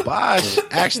had Bosh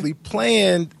actually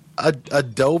playing a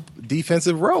dope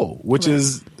defensive role, which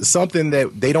is something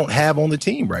that they don't have on the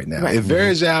team right now. Right. If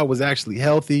Verjao was actually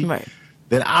healthy,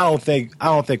 then I don't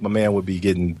think my man would be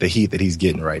getting the heat that he's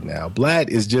getting right now. Blatt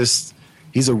is just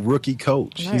he's a rookie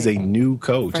coach. Right. He's a new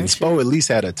coach. And Spo at least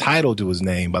had a title to his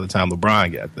name by the time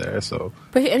LeBron got there. So,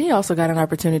 but he also got an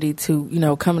opportunity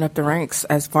to, coming up the ranks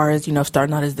as far as,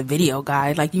 starting out as the video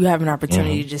guy. Like you have an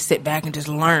opportunity to just sit back and just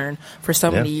learn for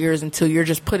so many years until you're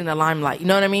just put in the limelight. You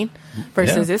know what I mean?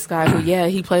 Versus this guy who,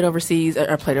 he played overseas,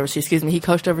 he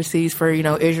coached overseas for,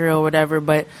 Israel or whatever.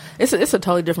 But it's a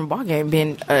totally different ballgame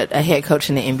being a head coach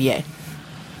in the NBA.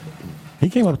 He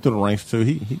came up through the ranks too.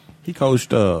 He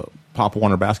coached Pop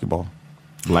Warner basketball.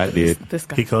 Blatt did. This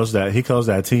guy. He coached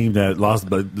that team that lost,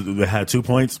 but that had 2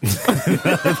 points.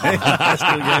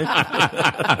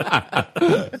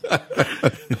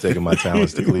 Taking my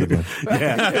talents to Cleveland.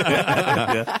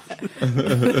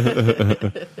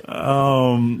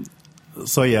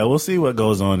 So we'll see what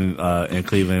goes on in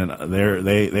Cleveland.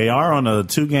 They are on a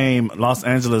 2-game Los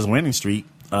Angeles winning streak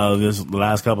this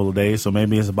last couple of days, so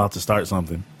maybe it's about to start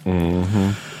something.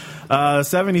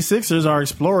 76ers are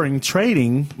exploring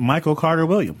trading Michael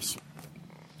Carter-Williams.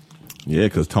 Yeah,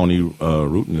 because Tony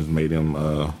Rutten has made him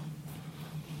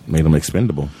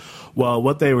expendable. Well,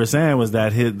 what they were saying was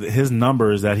that his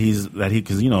numbers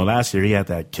because last year he had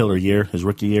that killer year, his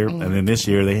rookie year, and then this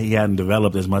year he hadn't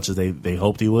developed as much as they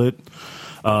hoped he would.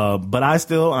 But I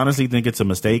still honestly think it's a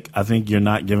mistake. I think you're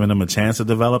not giving him a chance to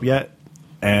develop yet,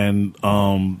 and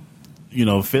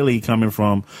Philly coming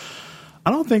from,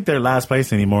 I don't think they're last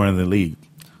place anymore in the league.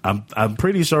 I'm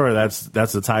pretty sure that's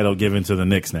the title given to the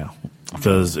Knicks now,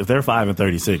 because if they're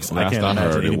 5-36, I can't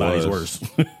imagine anybody's worse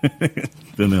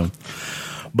than them.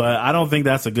 But I don't think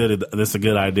that's a good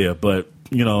idea. But,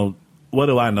 what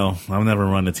do I know? I've never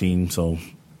run a team, so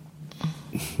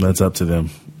that's up to them.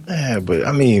 Yeah, but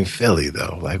I mean, Philly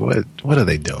though, like what are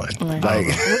they doing? Like, what are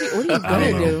you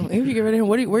going to do? If you get rid of him,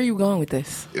 where are you going with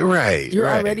this? Right, you're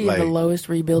already in the lowest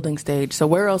rebuilding stage. So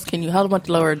where else can you? How much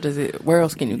lower does it? Where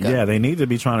else can you go? Yeah, they need to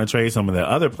be trying to trade some of the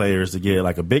other players to get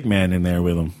like a big man in there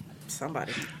with them.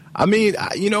 Somebody. I mean,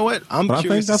 you know what? I'm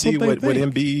curious to see what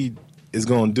Embiid is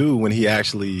going to do when he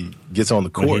actually gets on the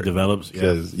court. When he develops,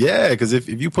 because if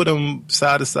you put him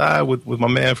side to side with my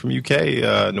man from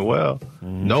UK, Noel,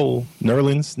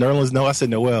 Nerlens, no, I said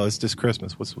Noel. It's just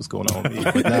Christmas. What's going on with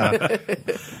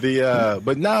me?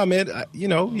 But man,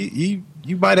 you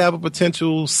might have a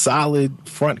potential solid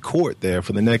front court there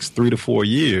for the next 3 to 4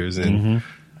 years, and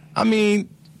I mean,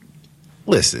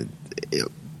 listen.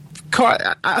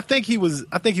 I think he was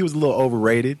a little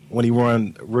overrated when he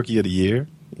won Rookie of the Year.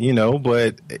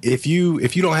 But if you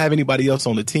don't have anybody else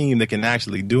on the team that can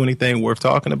actually do anything worth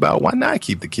talking about, why not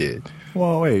keep the kid?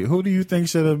 Well, wait, who do you think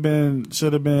should have been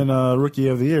Rookie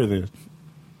of the Year then?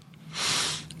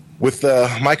 With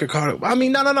Michael Carter, I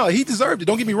mean, no, he deserved it.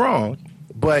 Don't get me wrong,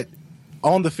 but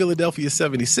on the Philadelphia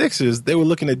 76ers, they were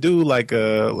looking to do like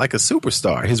a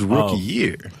superstar his rookie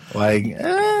year,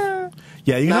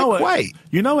 yeah, know what? Quite.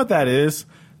 You know what that is?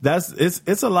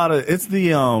 It's a lot of it's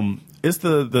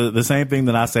the same thing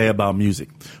that I say about music.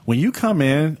 When you come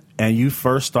in and you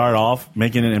first start off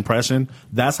making an impression,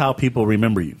 that's how people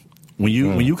remember you. When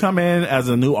you come in as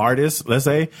a new artist, let's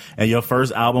say, and your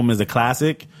first album is a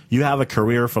classic, you have a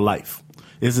career for life.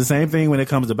 It's the same thing when it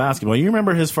comes to basketball. You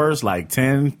remember his first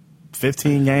 10,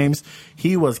 15 games?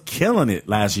 He was killing it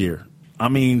last year. I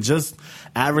mean, just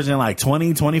averaging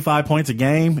 20, 25 points a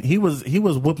game. He was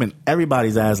whooping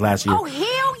everybody's ass last year. Oh,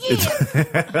 hell yeah.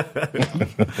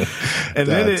 And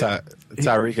then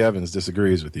Tyreek Evans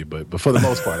disagrees with you, but for the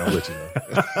most part, I'm with you.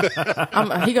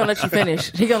 He gonna let you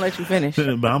finish.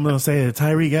 But I'm gonna say that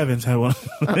Tyreek Evans had one.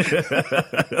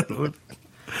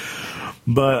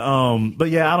 But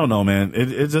yeah, I don't know, man.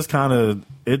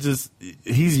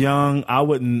 He's young. I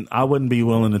wouldn't be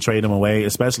willing to trade him away,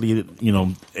 especially,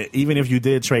 even if you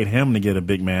did trade him to get a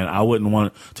big man, I wouldn't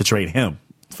want to trade him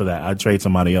for that. I'd trade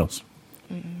somebody else.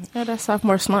 Yeah, that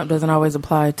sophomore slump doesn't always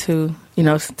apply to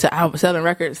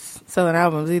selling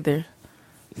albums either.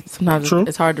 Sometimes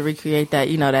it's hard to recreate that,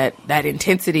 that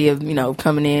intensity of,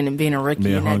 coming in and being a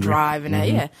rookie and that drive and that.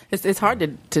 Yeah, it's hard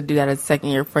to do that as a second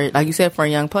year like you said, for a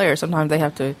young player. Sometimes they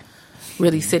have to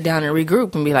really sit down and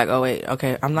regroup and be like, oh wait,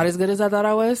 okay, I'm not as good as I thought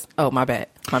I was. Oh, my bad.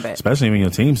 Especially when your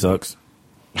team sucks.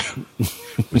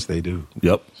 Which they do.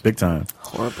 Yep, big time.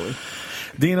 Horribly.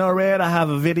 Dino Red, I have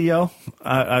a video.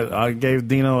 I gave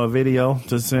Dino a video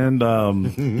to send.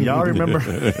 Y'all remember?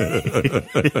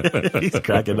 He's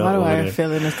cracking up. Why do I have a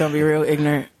feeling it's going to be real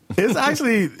ignorant? It's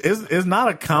actually it's not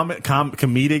a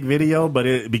comedic video, but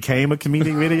it became a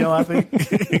comedic video, I think,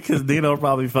 because Dino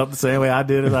probably felt the same way I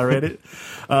did as I read it.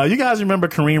 You guys remember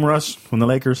Kareem Rush from the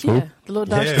Lakers? Yeah, the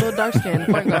little dark skin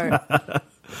point guard.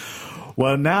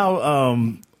 Well, now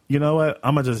you know what?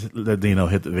 I'm gonna just let Dino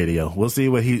hit the video. We'll see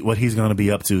what he's gonna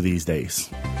be up to these days.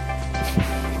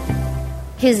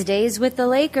 His days with the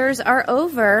Lakers are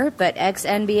over, but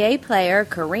ex-NBA player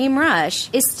Kareem Rush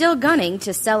is still gunning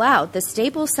to sell out the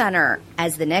Staples Center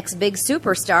as the next big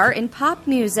superstar in pop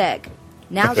music.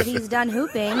 Now that he's done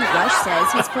hooping, Rush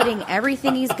says he's putting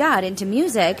everything he's got into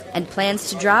music and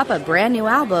plans to drop a brand new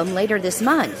album later this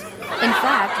month. In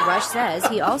fact, Rush says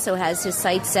he also has his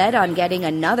sights set on getting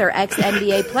another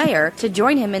ex-NBA player to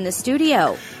join him in the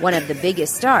studio, one of the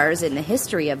biggest stars in the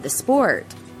history of the sport.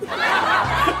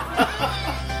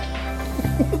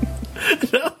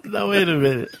 No, wait a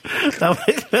minute.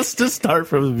 Let's just start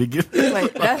from the beginning.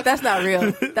 Wait, that's not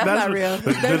real. That's not real.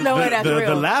 There's no way that's real.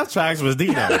 The laugh tracks was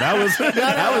Dino. That was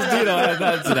Dino. I had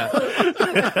nothing to that.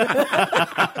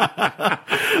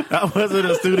 That wasn't a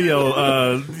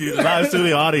live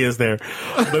studio audience there.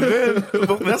 But then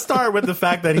let's start with the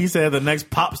fact that he said the next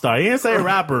pop star. He didn't say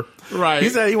rapper. Right. He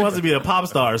said he wants to be a pop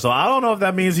star. So I don't know if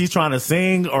that means he's trying to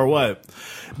sing or what.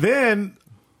 Then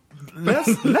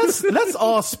let's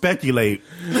all speculate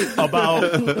about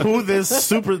who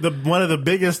this one of the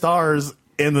biggest stars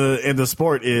in the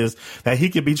sport is that he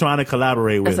could be trying to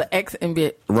collaborate with. As an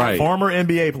ex-NBA, former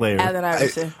NBA player, Allen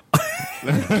Iverson. 4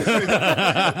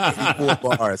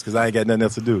 bars because I ain't got nothing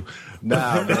else to do.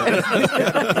 Nah, man.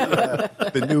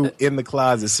 The new In the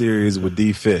Closet series with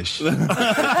D Fish. one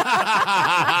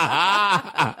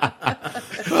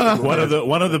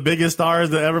of the biggest stars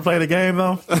to ever play the game,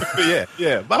 though.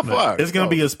 yeah, by far. It's gonna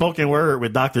be a spoken word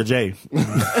with Dr. J. You know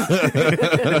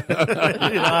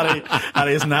how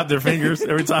they snap their fingers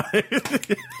every time.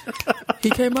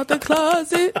 He came out the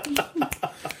closet.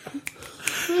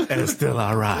 And still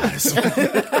I rise.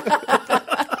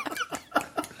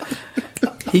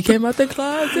 He came out the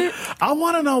closet. I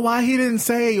want to know why he didn't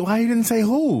say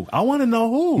who. I want to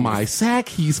know who. My sack,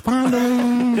 he's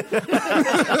fondling.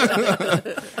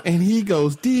 And he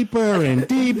goes deeper and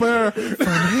deeper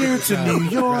from here to New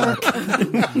York.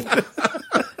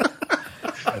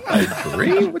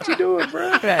 Kareem, what you doing, bro?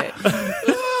 Right.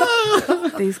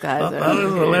 These guys are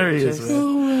hilarious.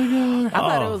 Oh my god! I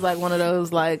thought it was like one of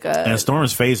those like. And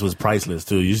Storm's face was priceless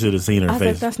too. You should have seen her I was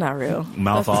face. like, that's not real.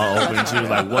 Mouth all open. She was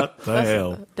like, "What the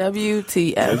hell?"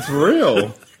 WTF? It's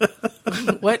real.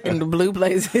 What in the blue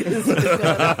blazes is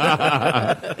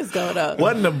going on?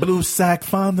 What in the blue sack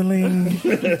fondling?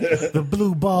 The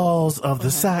blue balls of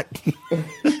the sack.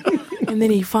 And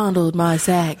then he fondled my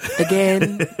sack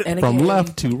again and again. From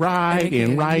left to right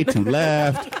and right to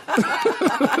left.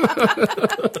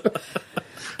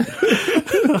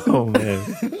 Oh man.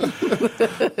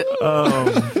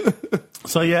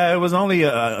 So yeah, it was only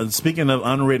speaking of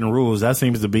unwritten rules. That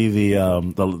seems to be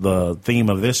the theme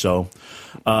of this show.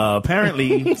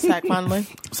 Apparently, sack fondling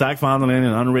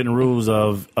and unwritten rules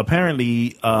of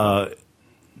apparently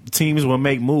teams will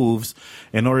make moves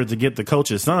in order to get the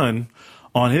coach's son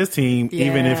on his team,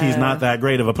 even if he's not that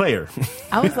great of a player.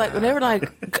 I was like, when they were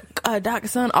like,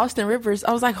 Doc's son, Austin Rivers,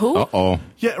 I was like, who? Uh-oh.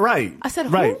 Yeah, right. I said,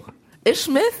 who? Right. Ish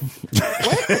Smith?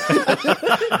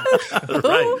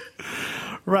 What?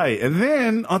 Right. And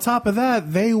then on top of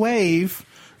that, they waive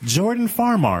Jordan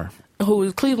Farmar,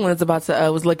 who Cleveland's about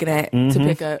to was looking at to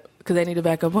pick up because they need a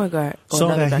backup point guard, so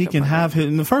that he can have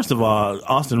his. First of all,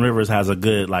 Austin Rivers has a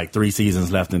good 3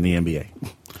 seasons left in the NBA,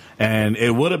 and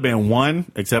it would have been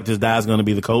 1, except his dad's going to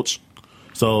be the coach.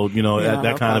 So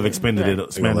that kind of expanded it.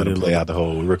 Let him play out the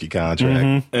whole rookie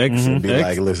contract.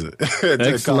 Like, listen,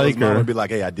 ex-Laker would be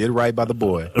like, hey, I did right by the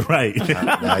boy. Right.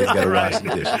 Now he's got to wash the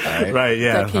dish. Right.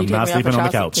 Yeah. So I'm not sleeping on the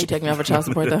couch. Can you take me off of child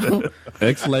support though?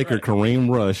 Ex-Laker Kareem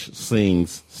Rush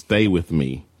sings "Stay With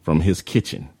Me" from his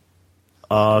kitchen.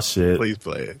 Oh shit! Please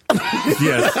play it.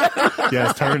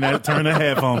 Yes. Turn the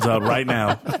headphones up right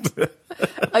now.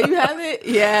 Oh, you have it?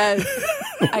 Yes.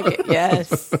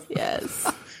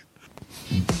 Yes.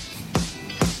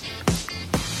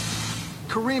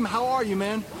 Kareem, how are you,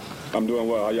 man? I'm doing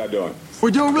well. How y'all doing?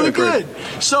 We're doing really good.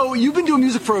 So you've been doing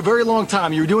music for a very long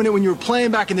time. You were doing it when you were playing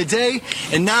back in the day,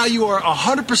 and now you are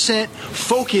 100%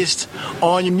 focused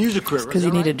on your music career. Because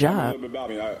you need a job. A little bit about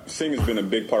me. Singing's been a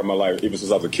big part of my life ever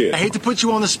since I was a kid. I hate to put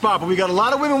you on the spot, but we got a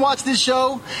lot of women watching this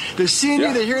show. They're seeing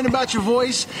you. They're hearing about your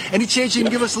voice. Any chance you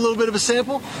can give us a little bit of a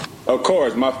sample? Of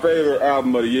course. My favorite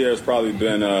album of the year has probably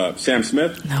been Sam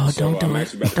Smith. No, don't do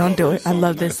it. Don't do it. I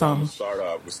love this song.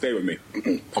 Start with "Stay With Me."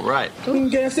 All right.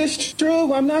 Guess it's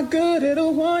true, I'm not good at a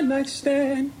one-night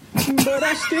stand, but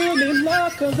I still need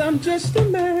love cause I'm just a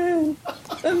man,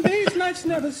 and these nights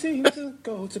never seem to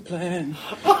go to plan.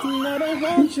 And I don't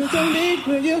want you to leave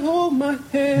when you hold my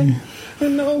hand,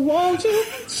 and I want you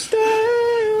to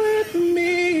stay with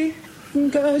me,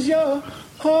 cause you're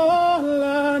all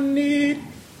I need.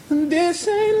 This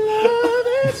ain't love,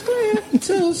 it's clear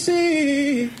to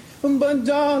see, but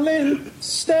darling,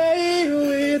 stay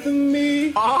with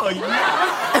me. Oh,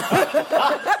 yeah.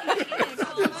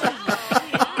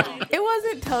 It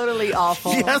wasn't totally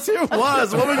awful. Yes, it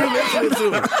was. What were you listening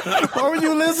to? What were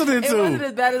you listening to? It wasn't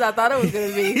as bad as I thought it was going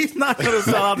to be. He's not going to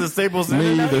sell out the Staples Center.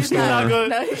 Me either,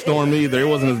 Storm either. It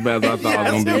wasn't as bad as I thought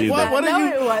it was going to be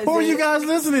either. Who are you guys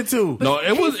listening to? No,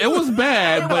 it was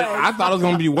bad, but I thought it was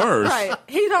going to be worse. Right.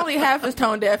 He's only half as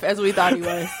tone deaf as we thought he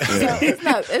was. So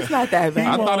it's not that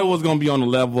bad. I thought it was going to be on the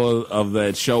level of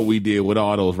that show we did with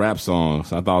all those rap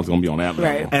songs. I thought it was going to be on that level.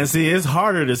 Right. And see, it's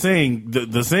harder to sing.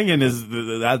 The singing is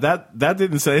that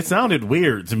didn't say. It sounded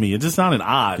weird to me. It just sounded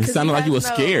odd. It sounded like he was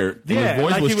scared. Yeah, his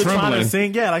voice like was he was trembling. trying to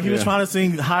sing. Yeah, like he was trying to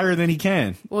sing higher than he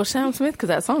can. Well, Sam Smith, because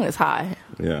that song is high.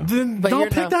 Yeah. Then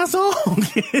don't pick that song.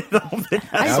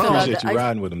 I appreciate you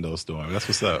riding with him though, Storm. That's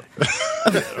what's up.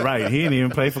 Right. He didn't even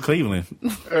play for Cleveland.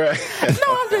 No,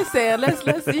 I'm just saying. Let's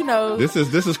This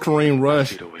is Kareem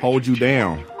Rush. Hold You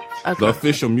Down. The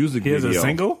official music video. Here's a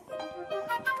single?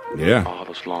 Yeah. All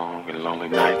those long and lonely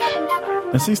nights.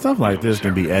 And see, stuff like this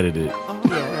can be edited. Oh,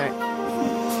 yeah, right.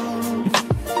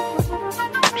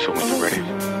 So when you're ready,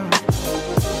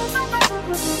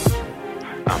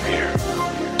 I'm here.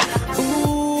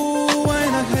 Ooh, I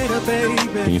ain't a hater, baby.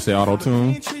 Can you say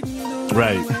auto-tune?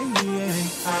 Right.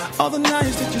 All the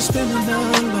nights that you're spending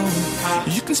alone,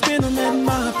 you can spend them at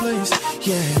my place.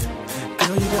 Yeah,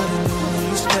 girl, you gotta know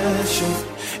you're special,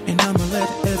 and I'ma let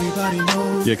everybody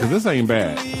know. Yeah, because this ain't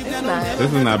bad. It's not.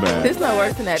 This is not bad. It's not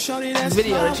worse than that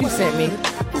video that you sent me.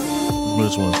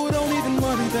 Which one?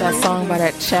 That song by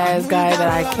that Chaz guy that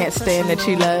I can't stand that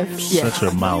you love. Yes. Shut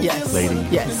your mouth, yes. lady.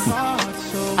 Yes.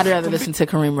 I'd rather listen to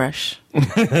Kareem Rush.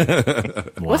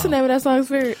 What's the name of that song,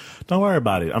 Spirit? Don't worry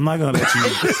about it. I'm not gonna let you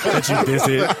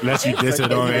diss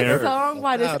it on air. Song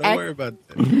by this Don't worry about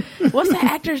that. What's the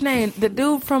actor's name? The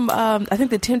dude from I think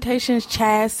the Temptations,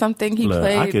 Chaz something. He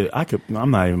played. I could.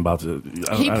 I'm not even about to.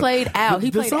 He played Al. He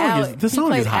played Al. This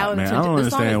song is hot, man. I don't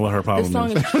understand what her problem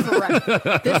is.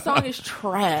 This song is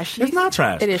trash. It's not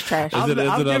trash. It is trash. Is it a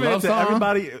love song?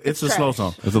 Everybody, it's a slow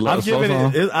song. It's a slow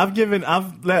song.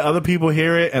 I've let other people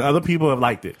hear it, and other people have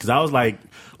liked it because I was like,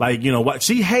 you know what?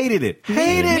 She hated it.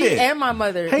 Me and my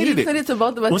mother. Hated he it. said it to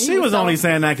both of us. Well, she was only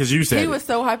saying that because you said it. He was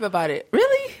so hype about it.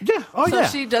 Really? Yeah. Oh, so yeah.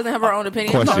 she doesn't have her own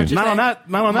opinion. Question. Not on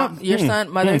that. Your son,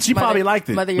 mother. She probably liked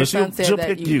it. Mother, your son said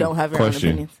that you don't have your own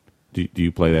opinions. Do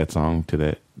you play that song to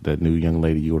that new young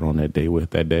lady you were on that day with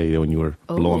that day when you were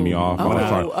blowing me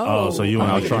off? So you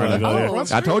and I was trying to go there.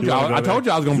 I told you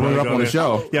I was going to bring it up on the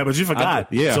show. Yeah, but you forgot.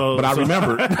 But I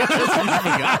remembered.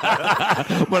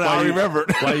 But I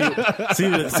remembered.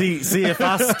 See if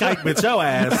I Skype with your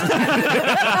ass.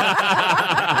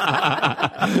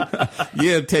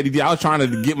 Yeah, Teddy D. I was trying to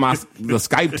get the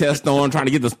Skype test on, trying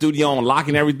to get the studio on lock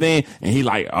and everything, and he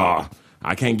like,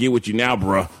 I can't get with you now,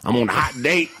 bro. I'm on a hot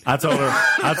date. I told him.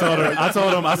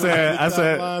 I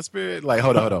said, Spirit. Like,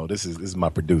 hold on. This is my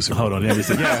producer. Hold on. Yeah, he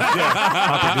said,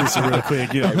 my producer, real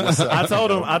quick. Yeah. I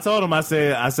told him. I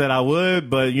said I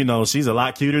would, but you know, she's a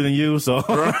lot cuter than you. So,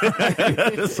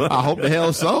 I hope the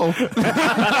hell so.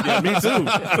 Yeah, me too.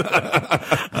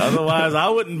 Otherwise, I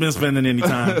wouldn't been spending any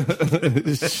time.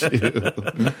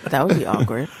 That would be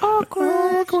awkward.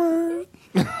 Awkward.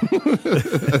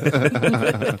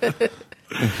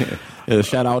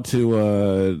 Shout out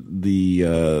to the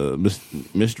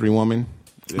mystery woman.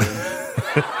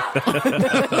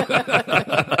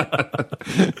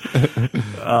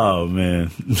 Oh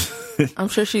man, I'm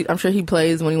sure he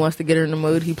plays when he wants to get her in the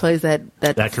mood. He plays that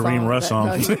Kareem Rush song.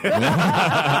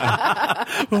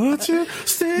 Won't you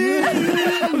stay?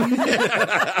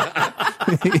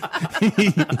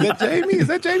 Is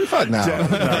that Jamie? Fuck no.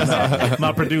 No.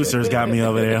 My producer's got me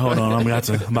over there. Hold on, I'm about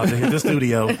to hit the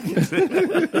studio.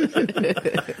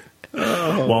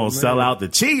 Won't sell out the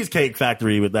Cheesecake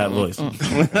Factory with that voice.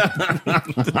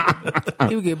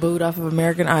 He would get booed off of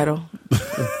American Idol.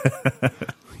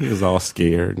 He was all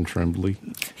scared and trembly.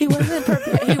 He wasn't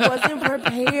prepared.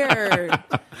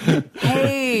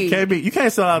 Hey, KB, you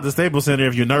can't sell out the Staples Center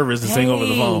if you're nervous to sing over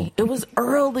the phone. It was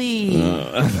early.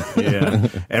 Yeah.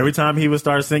 Every time he would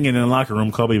start singing in the locker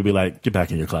room, Kobe would be like, "Get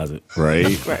back in your closet." Right.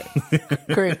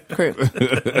 Kareem.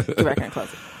 Get back in your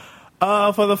closet.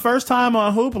 For the first time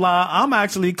on HoopLA, I'm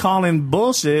actually calling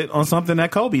bullshit on something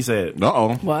that Kobe said.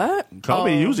 Uh-oh. What?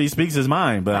 Kobe usually speaks his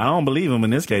mind, but I don't believe him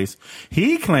in this case.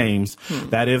 He claims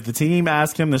that if the team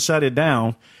asked him to shut it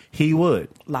down, he would.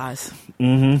 Lies.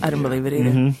 Mm-hmm. I didn't believe it either.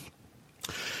 Mm-hmm.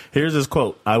 Here's his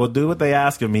quote. "I will do what they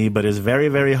ask of me, but it's very,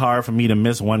 very hard for me to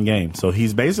miss one game." So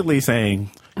he's basically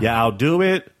saying, yeah, I'll do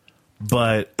it,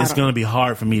 but it's going to be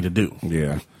hard for me to do.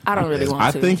 Yeah. I don't really want to.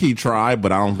 I think he tried,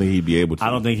 but I don't think he'd be able to.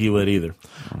 I don't think he would either.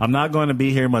 I'm not going to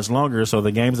be here much longer, so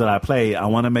the games that I play, I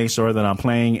want to make sure that I'm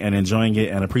playing and enjoying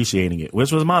it and appreciating it,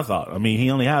 which was my thought. I mean,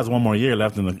 he only has one more year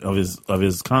left of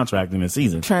his contract in his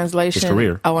season. Translation, his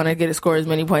career. I want to get to score as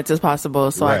many points as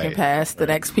possible so I can pass the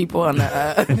next people on the...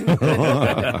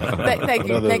 Thank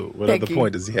you. What other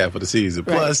point does he have for the season?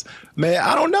 Right. Plus, man,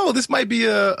 I don't know. This might be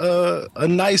a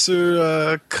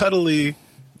nicer, cuddly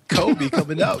Kobe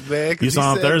coming out, man. You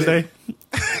saw him Thursday?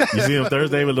 You see him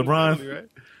Thursday with LeBron? Right?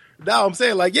 No, I'm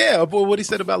saying but what he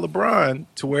said about LeBron,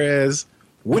 to whereas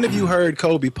when have you heard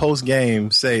Kobe post-game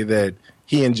say that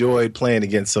he enjoyed playing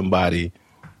against somebody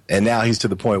and now he's to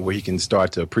the point where he can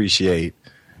start to appreciate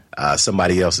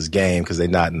somebody else's game because they're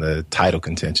not in the title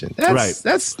contention?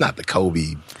 That's not the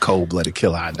Kobe cold-blooded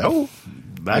killer I know.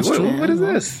 That's true. What is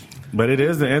this? But it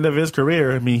is the end of his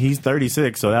career. I mean, he's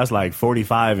 36, so that's like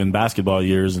 45 in basketball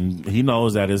years, and he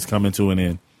knows that it's coming to an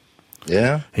end.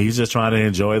 Yeah. He's just trying to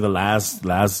enjoy the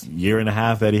last year and a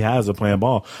half that he has of playing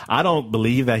ball. I don't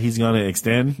believe that he's going to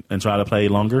extend and try to play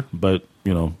longer, but,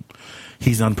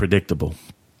 he's unpredictable.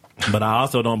 But I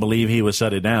also don't believe he would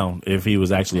shut it down if he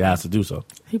was actually asked to do so.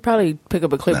 He'd probably pick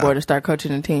up a clipboard and start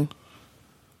coaching the team.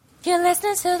 You're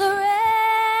listening to the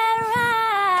Red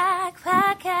Rock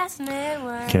Podcast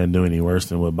Network. Can't do any worse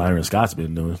than what Byron Scott's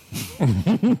been doing.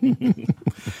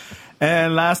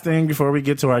 And last thing before we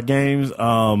get to our games,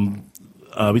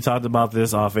 we talked about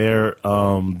this off air.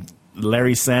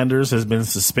 Larry Sanders has been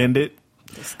suspended.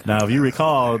 Now, if you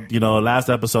recall, last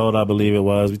episode, I believe it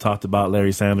was, we talked about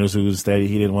Larry Sanders, who stated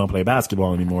he didn't want to play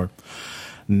basketball anymore.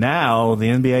 Now, the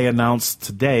NBA announced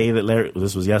today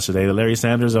this was yesterday, that Larry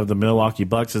Sanders of the Milwaukee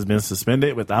Bucks has been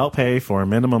suspended without pay for a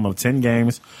minimum of 10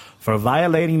 games for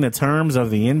violating the terms of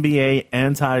the NBA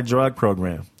anti-drug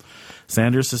program.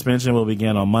 Sanders' suspension will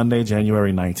begin on Monday,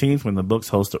 January 19th, when the Bucks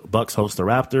host the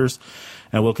Raptors,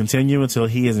 and will continue until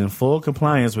he is in full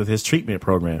compliance with his treatment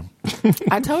program.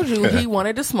 I told you he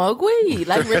wanted to smoke weed,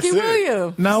 like Ricky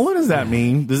Williams. Now, what does that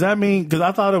mean? Does that mean, because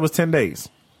I thought it was 10 days.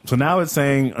 So now it's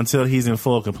saying until he's in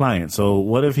full compliance. So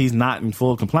what if he's not in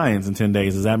full compliance in 10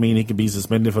 days? Does that mean he could be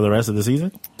suspended for the rest of the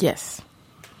season? Yes,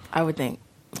 I would think.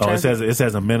 Oh, it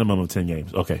says a minimum of 10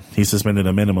 games. Okay, he's suspended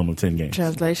a minimum of 10 games.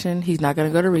 Translation: he's not going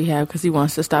to go to rehab because he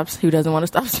doesn't want to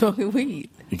stop smoking weed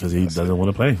because he doesn't want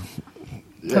to play.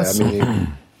 Yeah, I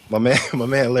mean, my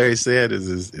man Larry Sanders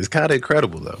is kind of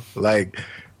incredible though. Like,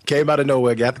 came out of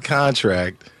nowhere, got the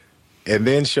contract, and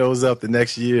then shows up the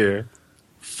next year.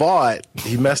 Fought.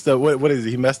 He messed up. What is it?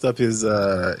 He messed up his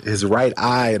right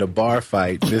eye in a bar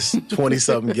fight. This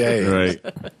 20-something games. Right.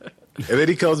 And then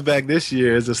he comes back this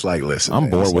year. It's just like, listen,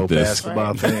 I'm bored with this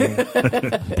basketball thing.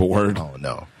 Bored. Oh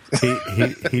no.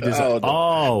 He just.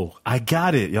 Oh, I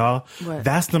got it, y'all. What?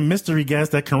 That's the mystery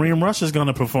guest that Kareem Rush is going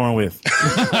to perform with.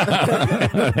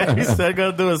 He said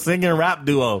going to do a singing rap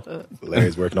duo.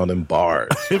 Larry's working on them bars.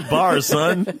 Bars,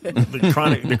 son.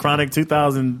 The Chronic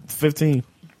 2015.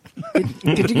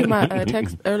 Did you get my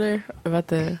text earlier about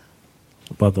the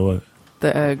what?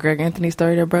 The Greg Anthony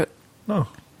story that broke? No.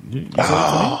 You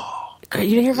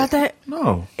didn't hear about that?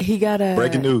 No. He got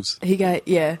breaking news. He got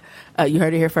you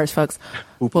heard it here first, folks.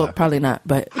 HoopLA. Well, probably not,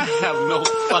 but I have no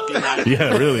fucking idea.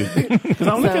 Yeah, really. Because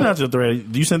I'm looking at your thread.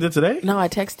 Do you send it today? No, I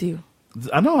text you.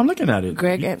 I know. I'm looking at it.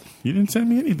 You didn't send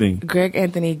me anything. Greg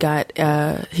Anthony got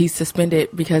he's suspended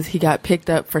because he got picked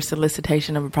up for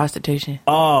solicitation of a prostitution.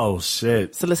 Oh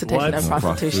shit! Solicitation of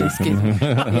prostitution. Excuse me.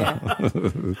 Yeah.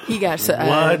 He got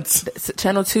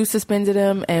Channel 2 suspended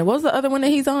him, and what was the other one that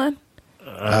he's on?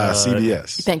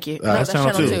 CBS. Thank you. That's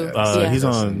Channel 2. Yeah. He's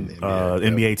on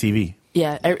NBA TV.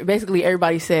 Yeah, basically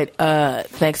everybody said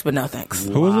thanks, but no thanks.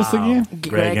 Who was this again?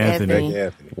 Greg Anthony. Greg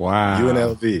Anthony. Wow.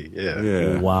 UNLV.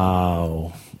 Yeah.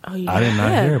 Wow. Oh, yeah. I did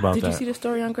not hear about that. Did you see the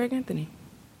story on Greg Anthony?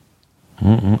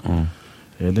 It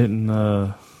didn't.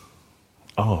 I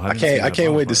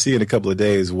can't wait to see in a couple of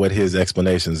days what his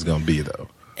explanation is going to be, though.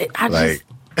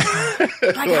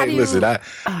 Listen,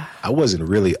 I wasn't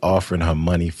really offering her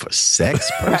money for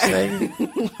sex per se.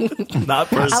 Not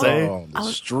per se. On the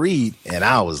street, and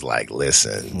I was like,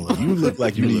 listen, you look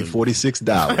like you need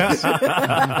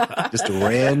 $46. Just a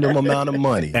random amount of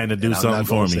money. And to do something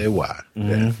for me. Say why.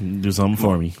 Mm-hmm. Do something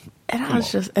for me. And and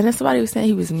then somebody was saying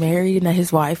he was married and that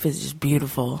his wife is just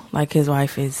beautiful. Like his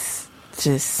wife is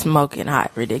just smoking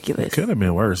hot, ridiculous. It could have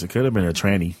been worse. It could have been a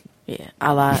tranny. Yeah,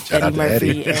 a la Eddie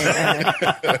Murphy.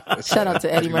 Shout out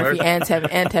to Eddie Murphy and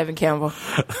Tevin Campbell.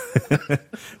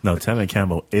 No, Tevin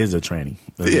Campbell is a tranny.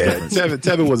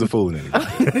 Tevin wasn't fooling anybody.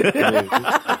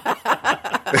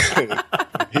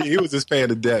 he was just paying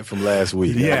the debt from last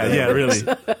week. Yeah, really.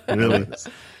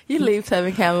 You leave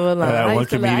Tevin Campbell alone. That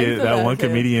one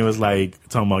comedian was like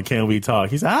talking about, can we talk?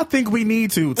 He said, I think we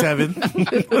need to, Tevin.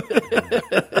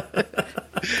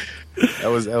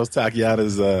 That was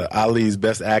Tatiana's Ali's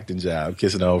best acting job,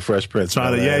 kissing old Fresh Prince.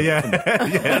 Trying to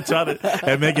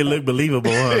and make it look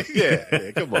believable, huh?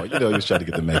 yeah, come on. You know he was trying to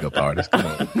get the makeup artist. Come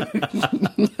on.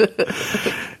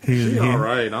 He's all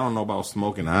right. I don't know about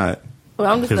smoking hot.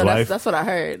 Well, that's what I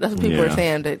heard. That's what people were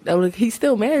saying. That he's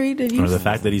still married. Or the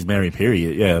fact that he's married,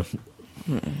 period. Yeah.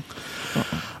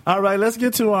 All right, let's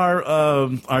get to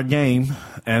our game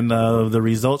and the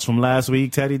results from last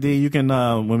week. Teddy D, you can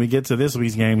when we get to this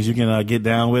week's games, you can get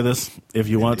down with us if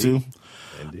you want to.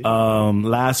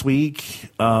 Last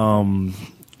week, once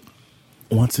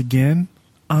again,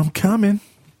 I'm coming.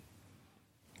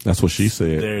 That's what she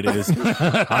said. There it is.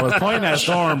 I was pointing at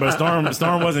Storm, but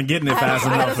Storm wasn't getting it fast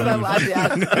enough for me.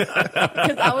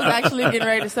 Because I was actually getting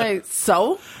ready to say,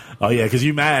 so? Oh, yeah, because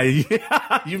you mad.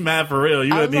 You mad for real.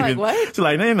 You wasn't even. What? She's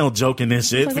like, there ain't no joke in this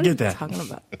shit. Like, Forget that. What are you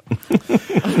talking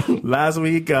about? Last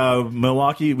week,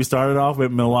 Milwaukee, we started off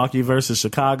with Milwaukee versus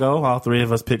Chicago. All three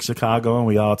of us picked Chicago, and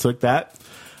we all took that.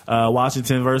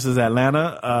 Washington versus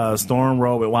Atlanta. Storm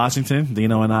rolled with Washington.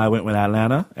 Dino and I went with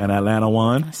Atlanta, and Atlanta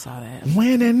won. I saw that.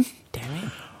 Winning. Damn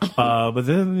it. But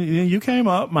then you came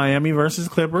up, Miami versus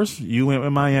Clippers. You went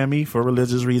with Miami for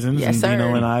religious reasons. Yes, and sir.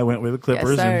 Dino and I went with the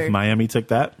Clippers, Yes, sir. and Miami took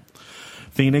that.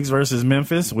 Phoenix versus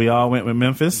Memphis. We all went with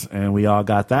Memphis, and we all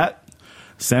got that.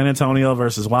 San Antonio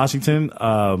versus Washington.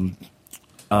 Storm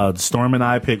and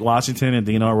I picked Washington, and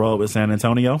Dino rolled with San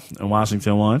Antonio, and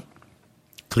Washington won.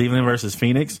 Cleveland versus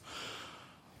Phoenix.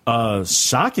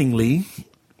 Shockingly,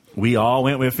 we all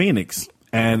went with Phoenix.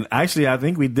 And actually, I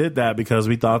think we did that because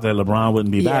we thought that LeBron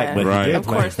wouldn't be back, but he did Of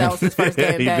play. course, that was his first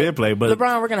game He back. did play, but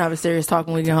LeBron, we're gonna have a serious talk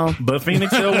when we get home. But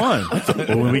Phoenix still won.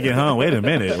 Well, when we get home, wait a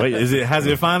minute. Wait, has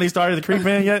it finally started to creep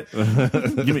in yet?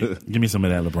 Give me some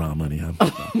of that LeBron money.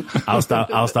 I'll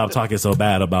stop talking so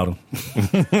bad about him.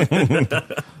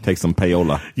 Take some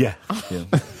payola. Yeah.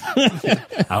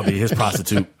 I'll be his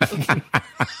prostitute.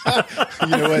 You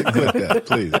know what? Clip that,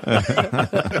 please.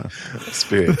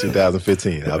 Spirit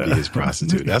 2015. I'll be his prostitute.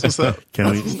 That's what's up.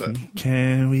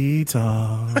 Can we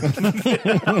talk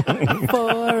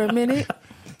for a minute?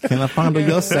 Can I fondle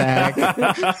your sack?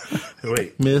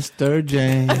 Wait, Mr.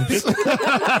 James.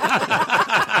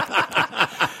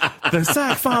 The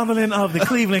sack fondling of the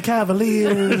Cleveland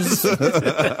Cavaliers.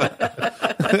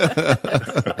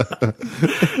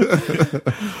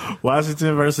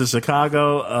 Washington versus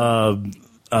Chicago.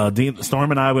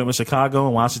 Storm and I went with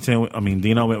Chicago, and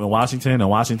Dino went with Washington, and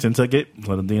Washington took it.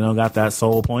 So Dino got that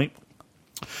sole point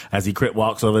as he crip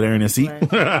walks over there in his seat.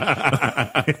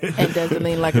 Right. And doesn't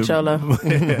lean like a cholo.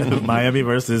 Miami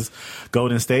versus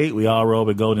Golden State. We all rolled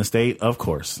with Golden State, of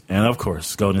course. And of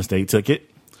course, Golden State took it.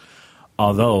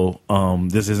 Although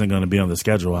this isn't going to be on the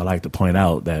schedule, I like to point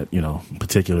out that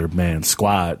particular man's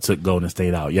squad took Golden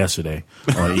State out yesterday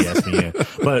on ESPN.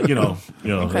 But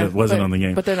okay. It wasn't on the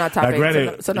game. But they're not top eight.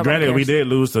 Granted, we did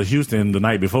lose to Houston the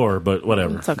night before, but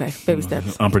whatever. It's okay. Baby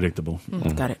steps. Unpredictable.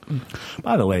 Got it.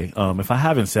 By the way, if I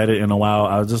haven't said it in a while,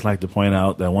 I would just like to point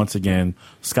out that once again,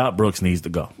 Scott Brooks needs to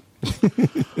go.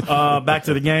 Back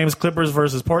to the games: Clippers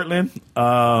versus Portland.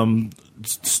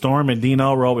 Storm and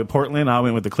Dino rolled with Portland. I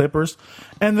went with the Clippers,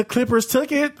 and the Clippers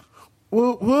took it.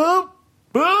 Whoop whoop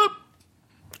whoop.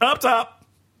 Up top.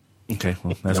 Okay,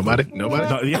 well, that's nobody. Cool. Nobody.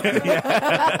 No,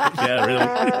 yeah, really.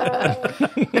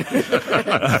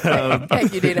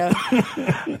 Thank you, Dino.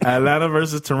 Atlanta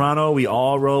versus Toronto. We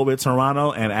all rolled with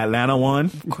Toronto, and Atlanta won.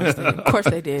 Of course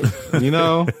they did. But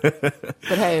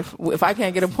hey, if I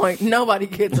can't get a point, nobody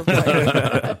gets a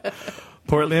point.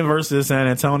 Portland versus San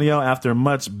Antonio. After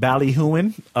much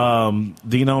ballyhooing,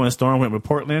 Dino and Storm went with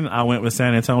Portland. I went with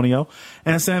San Antonio,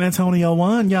 and San Antonio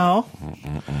won, y'all.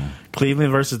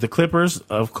 Cleveland versus the Clippers.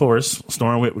 Of course,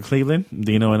 Storm went with Cleveland.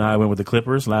 Dino and I went with the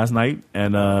Clippers last night,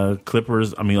 and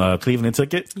Cleveland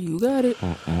took it. You got it.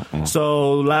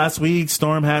 So last week,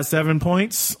 Storm had 7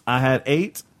 points. I had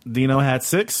 8. Dino had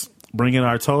 6, bringing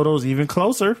our totals even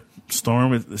closer.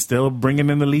 Storm is still bringing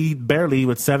in the lead barely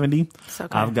with 70.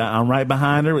 Okay. I'm right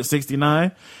behind her with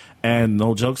 69. And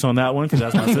no jokes on that one because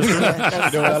that's my sister.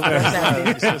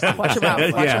 Watch your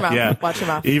mouth. Watch your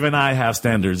mouth. Even I have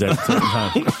standards at certain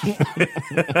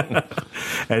times.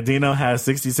 And Dino has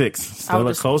 66. Still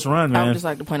a close run, man. I would just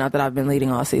like to point out that I've been leading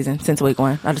all season since week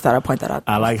 1. I just thought I'd point that out.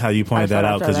 I like how you pointed that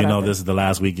out because this is the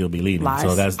last week you'll be leading. Lies.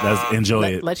 So that's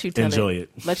enjoy it. Let you tell enjoy it.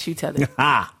 Let you tell it.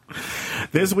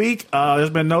 This week, there's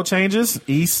been no changes.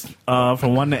 East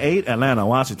from 1 to 8, Atlanta,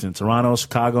 Washington, Toronto,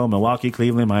 Chicago, Milwaukee,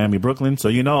 Cleveland, Miami, Brooklyn. So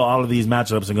all of these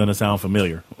matchups are going to sound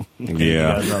familiar. Yeah. You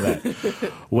guys know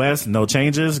that. West, no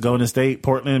changes. Golden State,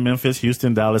 Portland, Memphis,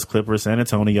 Houston, Dallas, Clippers, San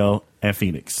Antonio, and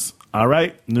Phoenix. All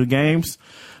right, new games.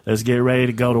 Let's get ready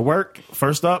to go to work.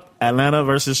 First up, Atlanta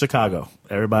versus Chicago.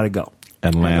 Everybody go.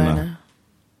 Atlanta.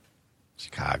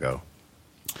 Chicago.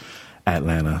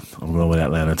 Atlanta. I'm going with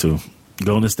Atlanta, too.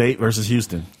 Golden State versus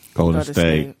Houston. Golden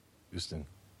State. Houston.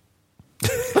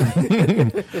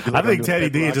 I think Teddy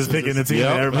D is just picking the team.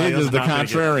 Yep, everybody he's else the not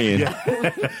contrarian.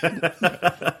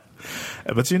 Yeah.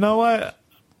 But you know what?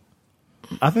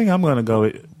 I think I'm going to go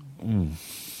with... Come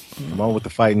on with the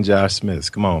fighting Josh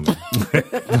Smiths. Come on, man.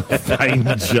 Fighting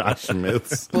Josh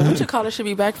Smiths. Well, what you call it should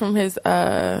be back from his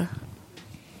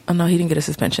Oh no, he didn't get a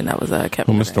suspension. That was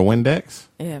Kevin. Mr. Windex.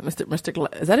 Yeah,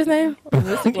 Mr. Is that his name?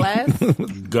 Mr. Glass.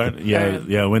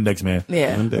 Windex man.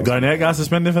 Yeah, Windex. Garnett got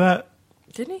suspended for that.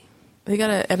 Didn't he? He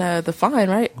got the fine,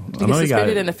 right? He got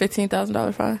suspended and a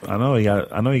 $15,000 fine. I know he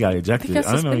got ejected. He got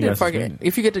suspended for a game.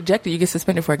 If you get ejected, you get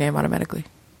suspended for a game automatically.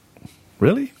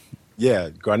 Really?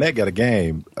 Yeah, Garnett got a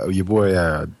game. Your boy,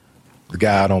 the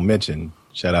guy I don't mention.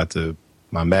 Shout out to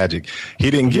my Magic. He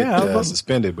didn't get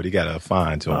suspended, but he got a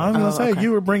fine to him. I was gonna say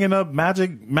you were bringing up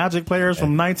Magic players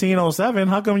from 1907.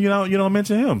 How come you don't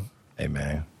mention him? Hey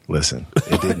man, listen,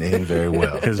 it didn't end very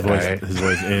well. His voice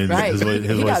ends. Right. His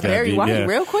voice got very deep, white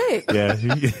real quick. Yeah,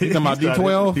 You talking about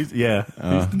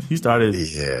D12? He started.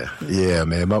 Yeah,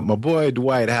 man. My boy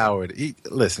Dwight Howard.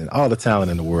 Listen, all the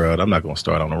talent in the world. I'm not gonna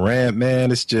start on a rant,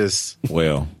 man. It's just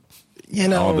well.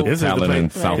 All the talent in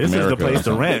South America. This is the place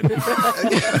to rent.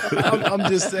 I'm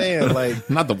just saying, like,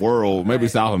 not the world, maybe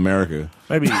South America,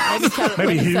 maybe Houston,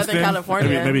 Southern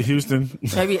California, maybe Houston,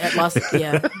 maybe at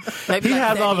Maybe he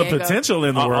has all the potential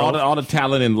in the world, all the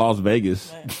talent in Las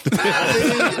Vegas.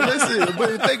 Listen,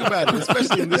 but think about it,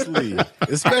 especially in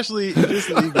this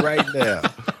league right now.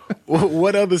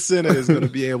 What other center is going to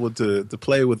be able to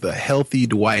play with a healthy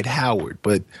Dwight Howard?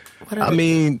 But I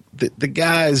mean, the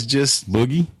guy is just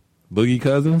Boogie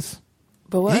Cousins?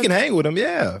 But he can hang with him,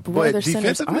 yeah. But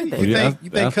defensively, you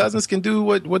think Cousins can do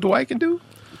what Dwight can do?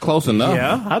 Close enough.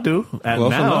 Yeah, I do.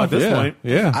 At this point.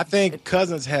 Yeah. I think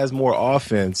Cousins has more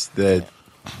offense that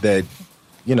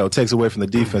takes away from the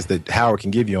defense that Howard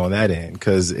can give you on that end.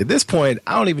 Because at this point,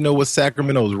 I don't even know what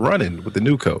Sacramento's running with the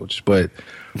new coach. But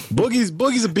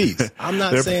Boogie's a beast. I'm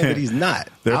not saying that he's not.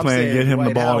 They're playing get him Dwight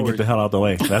the ball Howard, and get the hell out the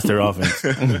way. That's their offense.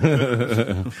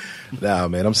 Nah,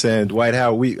 man. I'm saying Dwight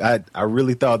Howard. I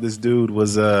really thought this dude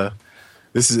was.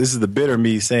 This is the bitter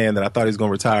me saying that I thought he was going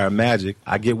to retire at Magic.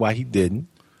 I get why he didn't.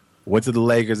 Went to the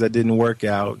Lakers, that didn't work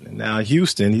out. And now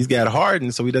Houston, he's got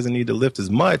Harden, so he doesn't need to lift as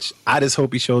much. I just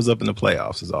hope he shows up in the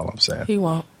playoffs. Is all I'm saying. He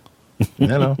won't. I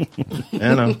know.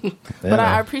 But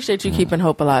I appreciate you keeping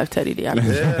hope alive, Teddy D.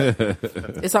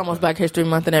 It's almost Black History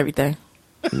Month and everything.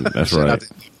 That's right.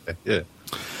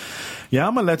 Yeah,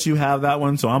 I'm gonna let you have that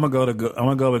one. So I'm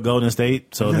gonna go with Golden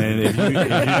State. So then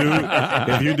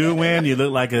if you do win, you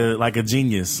look like a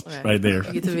genius right there.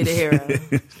 You get to be the hero.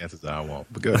 Chances are I won't.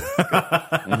 But good.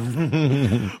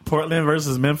 Portland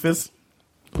versus Memphis.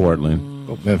 Portland.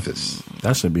 Oh, Memphis.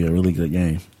 That should be a really good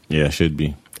game. Yeah, it should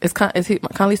be. Is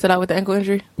Conley still out with the ankle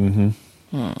injury? Mm-hmm.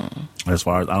 As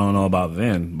far as I don't know about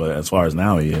then, but as far as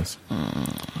now he is.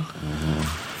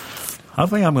 I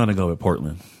think I'm gonna go with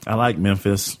Portland. I like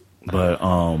Memphis. But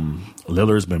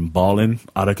Lillard's been balling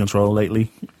out of control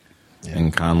lately.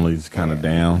 And Conley's kind of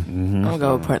down. I'm going to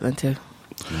go with Portland, too.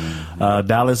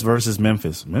 Dallas versus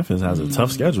Memphis. Memphis has a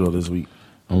tough schedule this week.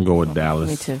 I'm going to go with Dallas.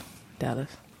 Me, too.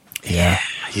 Dallas. Yeah,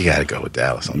 you got to go with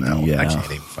Dallas on that one. Yeah. I can't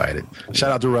even fight it.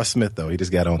 Shout out to Russ Smith though; he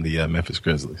just got on the Memphis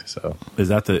Grizzlies. So is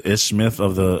that the Ish Smith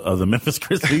of the Memphis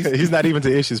Grizzlies? He's not even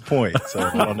to Ish's point. So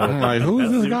I don't know. I'm like, who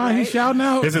is this guy? He's shouting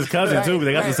out. It's his cousin too, but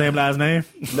they got the same last name.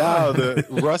 No, the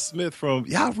Russ Smith from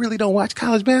y'all really don't watch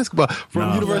college basketball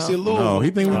from University of Louisville. No,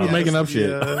 he think we were making up shit.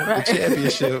 The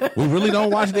championship. We really don't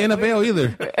watch the NFL either.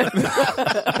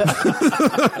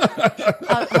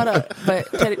 Hold up,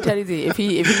 but Teddy D, if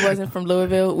he wasn't from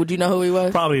Louisville, would you know who he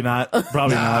was? Probably not.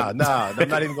 Not. Nah, I'm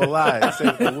not even gonna lie. I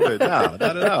said if I would. Nah,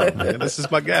 not at all, man. This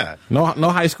is my guy. No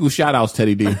high school shout outs,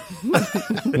 Teddy D.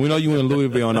 We know you in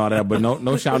Louisville and all that, but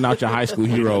no shouting out your high school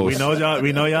heroes. We know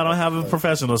y'all don't have a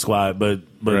professional squad, but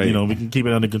right. You know, we can keep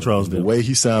it under control still. The way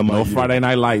he signed my Friday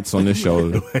Night Lights on this show.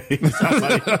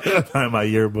 my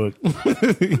yearbook.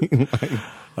 If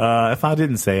I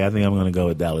didn't say, I think I'm gonna go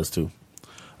with Dallas too.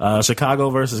 Chicago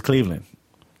versus Cleveland.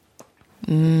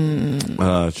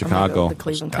 Chicago. The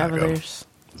Cleveland Cavaliers.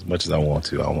 As much as I want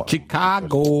to, I want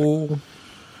Chicago.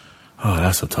 Oh,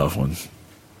 that's a tough one.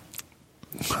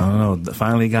 I don't know.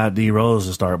 Finally got D Rose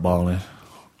to start balling.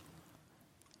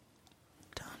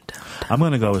 I'm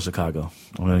going to go with Chicago.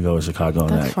 On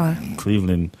That's that. Fine.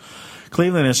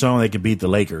 Cleveland has shown they could beat the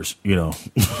Lakers, you know.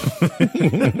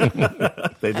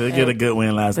 They did get a good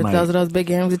win last night. Those are those big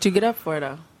games that you get up for,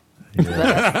 though.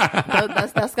 Yeah.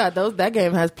 That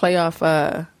game has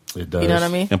playoff. It does. You know what I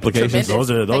mean? Implications.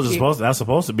 That's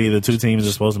supposed to be the two teams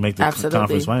that's supposed to make the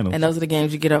conference finals. And those are the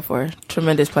games you get up for.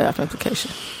 Tremendous playoff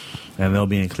implication. And they'll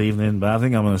be in Cleveland, but I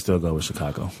think I'm going to still go with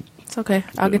Chicago. It's okay.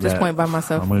 I'll get this point by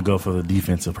myself. I'm going to go for the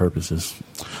defensive purposes.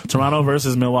 Toronto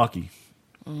versus Milwaukee.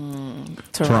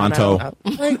 Toronto. I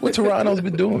like what Toronto's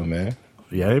been doing, man.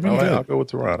 Yeah, they've been good. I'll go with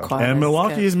Toronto. And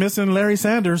Milwaukee is missing Larry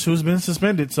Sanders, who's been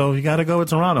suspended, so you got to go with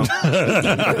Toronto.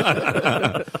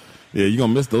 Yeah, you're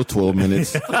going to miss those 12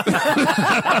 minutes.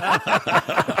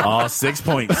 All 6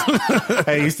 points.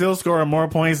 Hey, he's still scoring more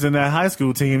points than that high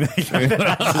school team.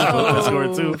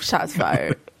 Scored 2. Shots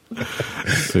fired.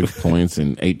 6 points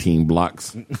and 18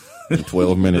 blocks in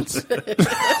 12 minutes.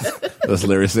 That's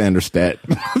Larry Sanders' stat.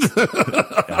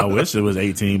 I wish it was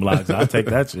 18 blocks. I'd take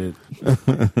that shit.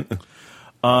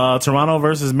 Toronto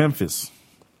versus Memphis.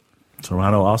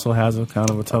 Toronto also has a kind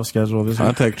of a tough schedule this week.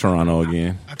 I'll take Toronto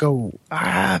again.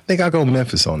 I think I'll go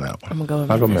Memphis on that one. I'm going to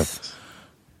go I'll Memphis.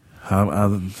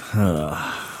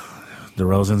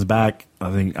 DeRozan's back.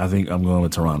 I think I'm going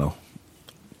with Toronto.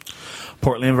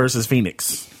 Portland versus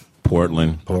Phoenix.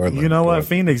 Portland. You know what?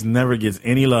 Phoenix never gets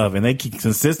any love, and they keep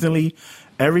consistently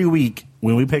every week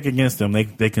when we pick against them,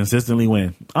 they consistently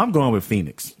win. I'm going with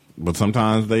Phoenix. But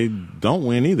sometimes they don't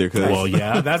win either. Well,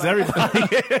 yeah, that's everybody.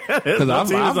 Because our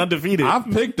team is undefeated.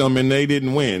 I've picked them and they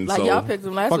didn't win. Like so y'all picked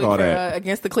them last fuck week all for, that.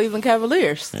 against the Cleveland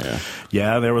Cavaliers.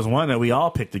 Yeah, there was one that we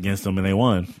all picked against them and they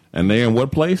won. And they're in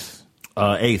what place?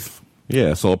 8th.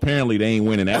 Yeah, so apparently they ain't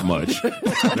winning that much.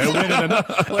 They're winning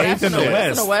enough. Well, 8th in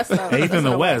the West. 8th in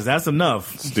the West. That's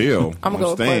enough. Still, I'm going to go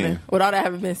with Portland. With all that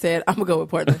having been said, I'm going to go with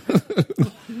Portland.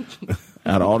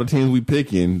 Out of all the teams we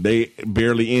picking, they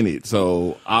barely in it.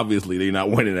 So obviously they're not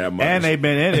winning that much. And they've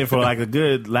been in it for like a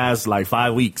good last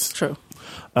 5 weeks. True.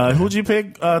 Who'd you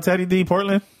pick, Teddy D?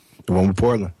 Portland? The one with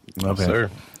Portland. Okay. Sir.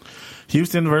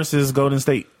 Houston versus Golden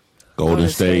State. Golden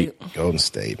State. Golden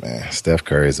State, man. Steph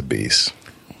Curry is a beast.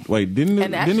 Wait, didn't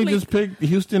he just pick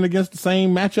Houston against the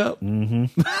same matchup? Mm-hmm.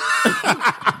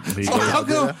 So how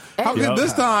come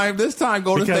this time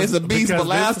Golden State's a beast, but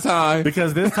last time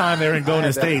because this time they're in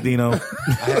Golden State, Dino. I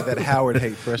had that Howard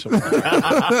hate fresh on.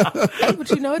 Hey,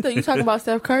 but you know what though? You talking about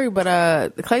Steph Curry, but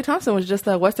Klay Thompson was just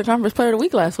a Western Conference Player of the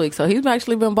Week last week, so he's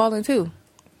actually been balling too.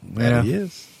 Yeah, he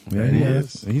is. Yeah, he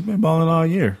is. He's been balling all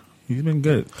year. He's been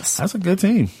good. That's a good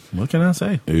team. What can I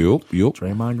say? Yup.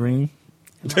 Draymond Green.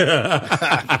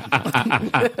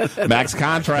 Max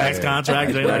contract.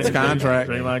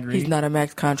 Draymond Green. He's not a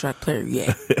max contract player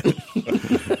yet.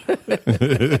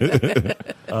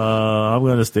 I'm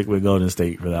going to stick with Golden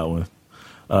State for that one.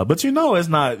 But you know it's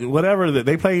not,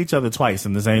 they play each other twice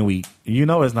in the same week. You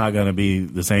know it's not going to be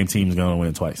the same team's going to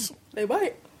win twice. They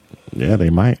might. Yeah, they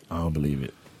might. I don't believe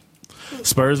it.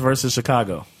 Spurs versus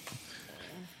Chicago.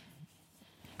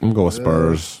 I'm going to go with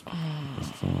Spurs.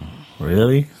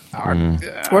 Really?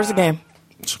 Where's the game?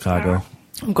 Chicago.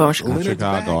 I'm going Chicago.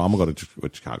 Chicago. I'm going to go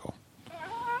with Chicago.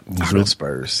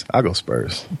 I'll go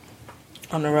Spurs.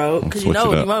 On the road, because you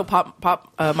know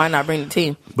Pop might not bring the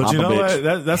team. But I'm you a know bitch.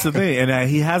 what? That's the thing, and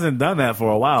he hasn't done that for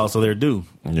a while, so they're due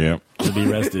Yeah. to be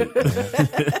rested.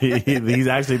 He's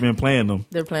actually been playing them.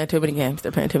 They're playing too many games.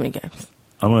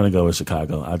 I'm going to go with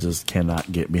Chicago. I just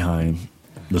cannot get behind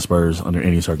the Spurs under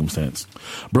any circumstance.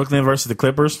 Brooklyn versus the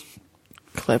Clippers.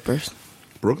 Clippers.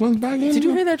 Brooklyn's back in? Did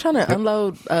you hear they're trying to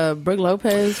unload Brook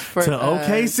Lopez for To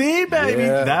OKC, baby.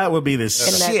 Yeah. That would be the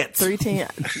shit. 3-team.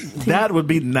 That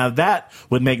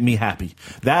would make me happy.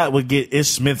 That would get Ish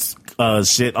Smith's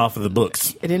shit off of the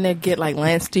books. And then they get like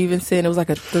Lance Stevenson. It was like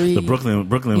a 3. The Brooklyn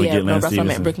would get Lance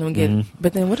Stevenson. Brooklyn would get.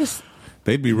 But then what is?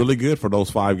 They'd be really good for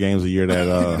those 5 games a year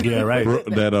that Yeah, right.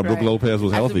 Brook Lopez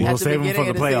was healthy. We'll save him for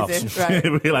the playoffs.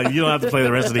 Right. Be like, you don't have to play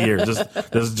the rest of the year.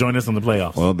 Just join us in the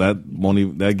playoffs. Well,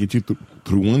 that get you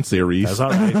through one series. That's all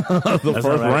right. The first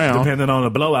round. Depending on the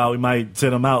blowout, we might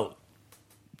sit them out.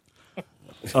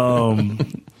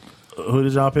 Who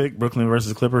did y'all pick? Brooklyn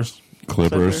versus Clippers?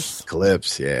 Clippers.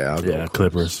 Clips, yeah. I'll go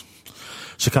Clippers.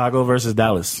 Chicago versus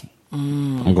Dallas.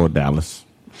 I'm going with Dallas.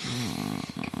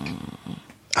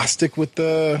 I stick with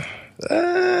the.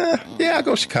 I'll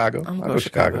go Chicago. I'm going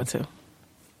Chicago too.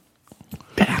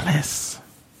 Dallas.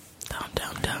 Down.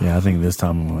 Yeah, I think this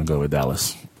time I'm going to go with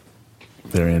Dallas.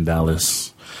 They're in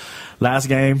Dallas. Last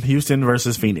game, Houston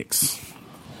versus Phoenix.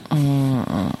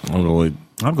 I'm going with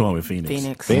Phoenix. I'm going with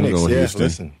yeah. Houston.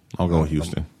 Listen, I'll go with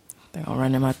Houston. They're gonna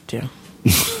run them out the gym.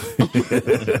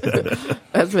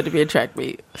 That's going to be a track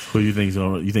meet. Who do you think is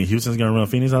going to? You think Houston's going to run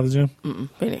Phoenix out of the gym?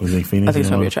 Phoenix. You think Phoenix? I think it's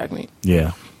going to be a track meet.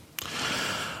 Yeah.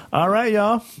 All right,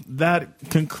 y'all. That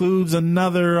concludes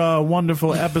another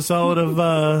wonderful episode of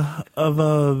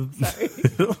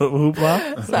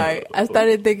HoopLA. Sorry, I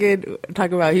started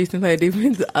talking about Houston playing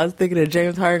defense. I was thinking of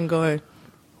James Harden going.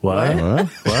 What?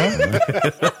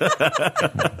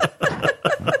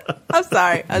 I'm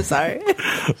sorry.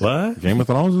 What? Game of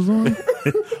Thrones is on?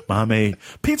 Mommy,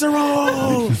 pizza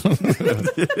rolls.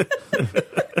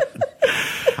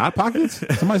 Hot Pockets?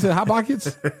 Somebody said Hot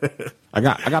Pockets? I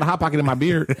got a Hot Pocket in my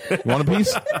beard. You want a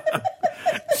piece?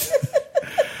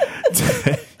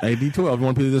 Hey, D12, you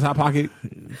want a piece of this Hot Pocket?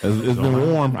 It's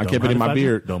been warm. I kept it in my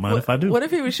beard. Don't mind if I do. What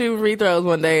if he was shooting free throws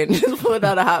one day and just pulled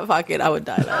out a hot pocket? I would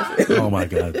die laughing. Oh my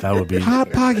God, that would be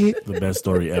Hot pocket. the best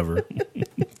story ever.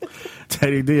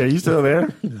 Teddy D, are you still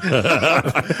there?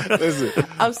 Listen,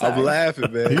 I'm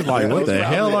laughing, man. He's like, what the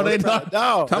hell are they talking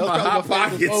talking about? Hot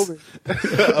pockets of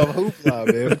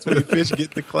Hoopla, man. Between fish get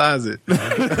in the closet.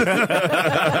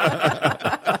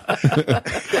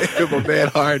 My man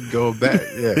Harden going back.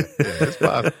 Yeah, that's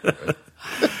possible.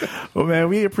 Well, man,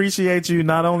 we appreciate you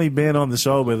not only being on the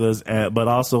show with us, but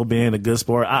also being a good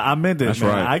sport. I meant it, That's man.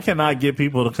 right. I cannot get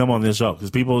people to come on this show because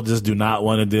people just do not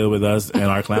want to deal with us and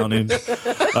our clowning.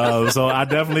 So I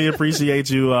definitely appreciate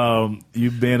you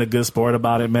you being a good sport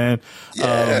about it, man.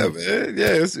 Yeah, man.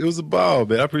 Yeah, it was a ball,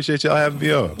 man. I appreciate y'all having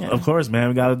me on. Of course, man.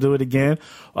 We got to do it again.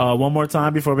 One more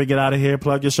time before we get out of here.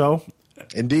 Plug your show.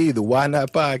 Indeed, the Why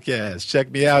Not Podcast. Check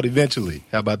me out eventually.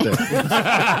 How about that?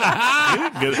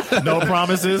 No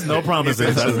promises. No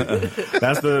promises.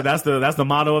 That's the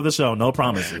motto of the show. No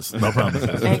promises. No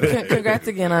promises. And congrats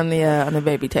again on the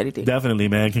baby, Teddy D. Definitely,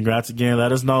 man. Congrats again.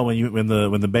 Let us know when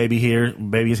the baby's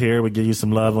here. We'll give you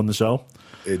some love on the show.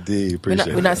 Indeed, appreciate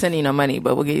it. We're not sending you no money,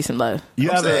 but we'll give you some love. Come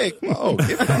on,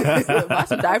 buy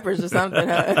some diapers or something.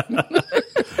 Huh?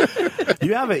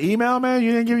 You have an email, man?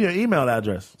 You didn't give your email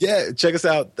address. Yeah, check us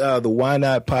out, the Why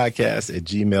Not Podcast at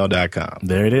gmail.com.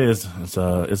 There it is. It's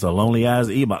a lonely ass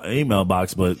email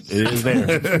box, but it is there.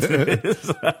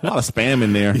 A lot of spam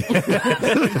in there.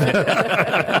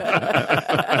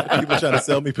 People trying to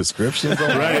sell me prescriptions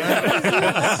on right.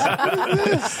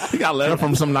 You got a letter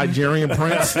from some Nigerian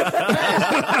prince.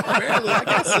 Apparently, I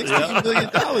got $16 million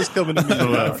coming to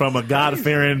me from a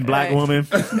God-fearing black woman.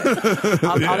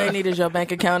 All they need is your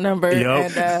bank account number. Yep.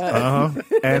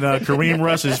 And Kareem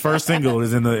Rush's first single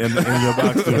is in your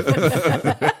box too.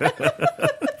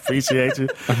 Appreciate you.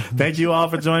 Thank you all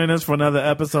for joining us for another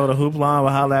episode of HoopLA. We'll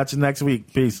holler at you next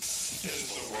week. Peace.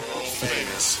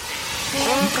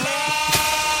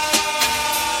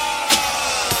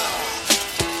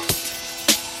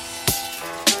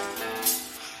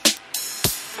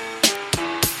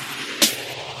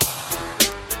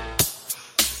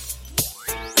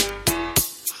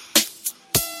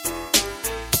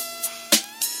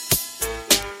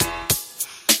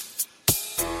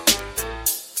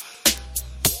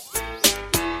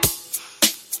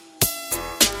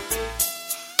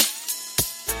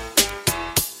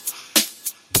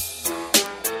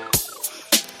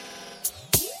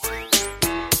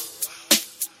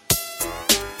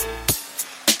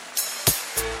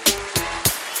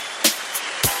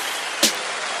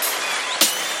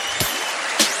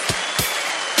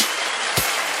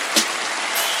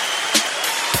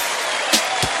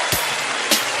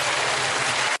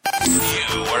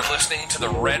 Listening to the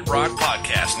Red Rock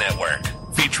Podcast Network,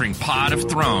 featuring Pod of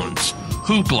Thrones,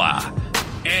 HoopLA,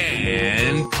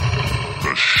 and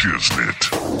The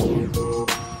Shiznit.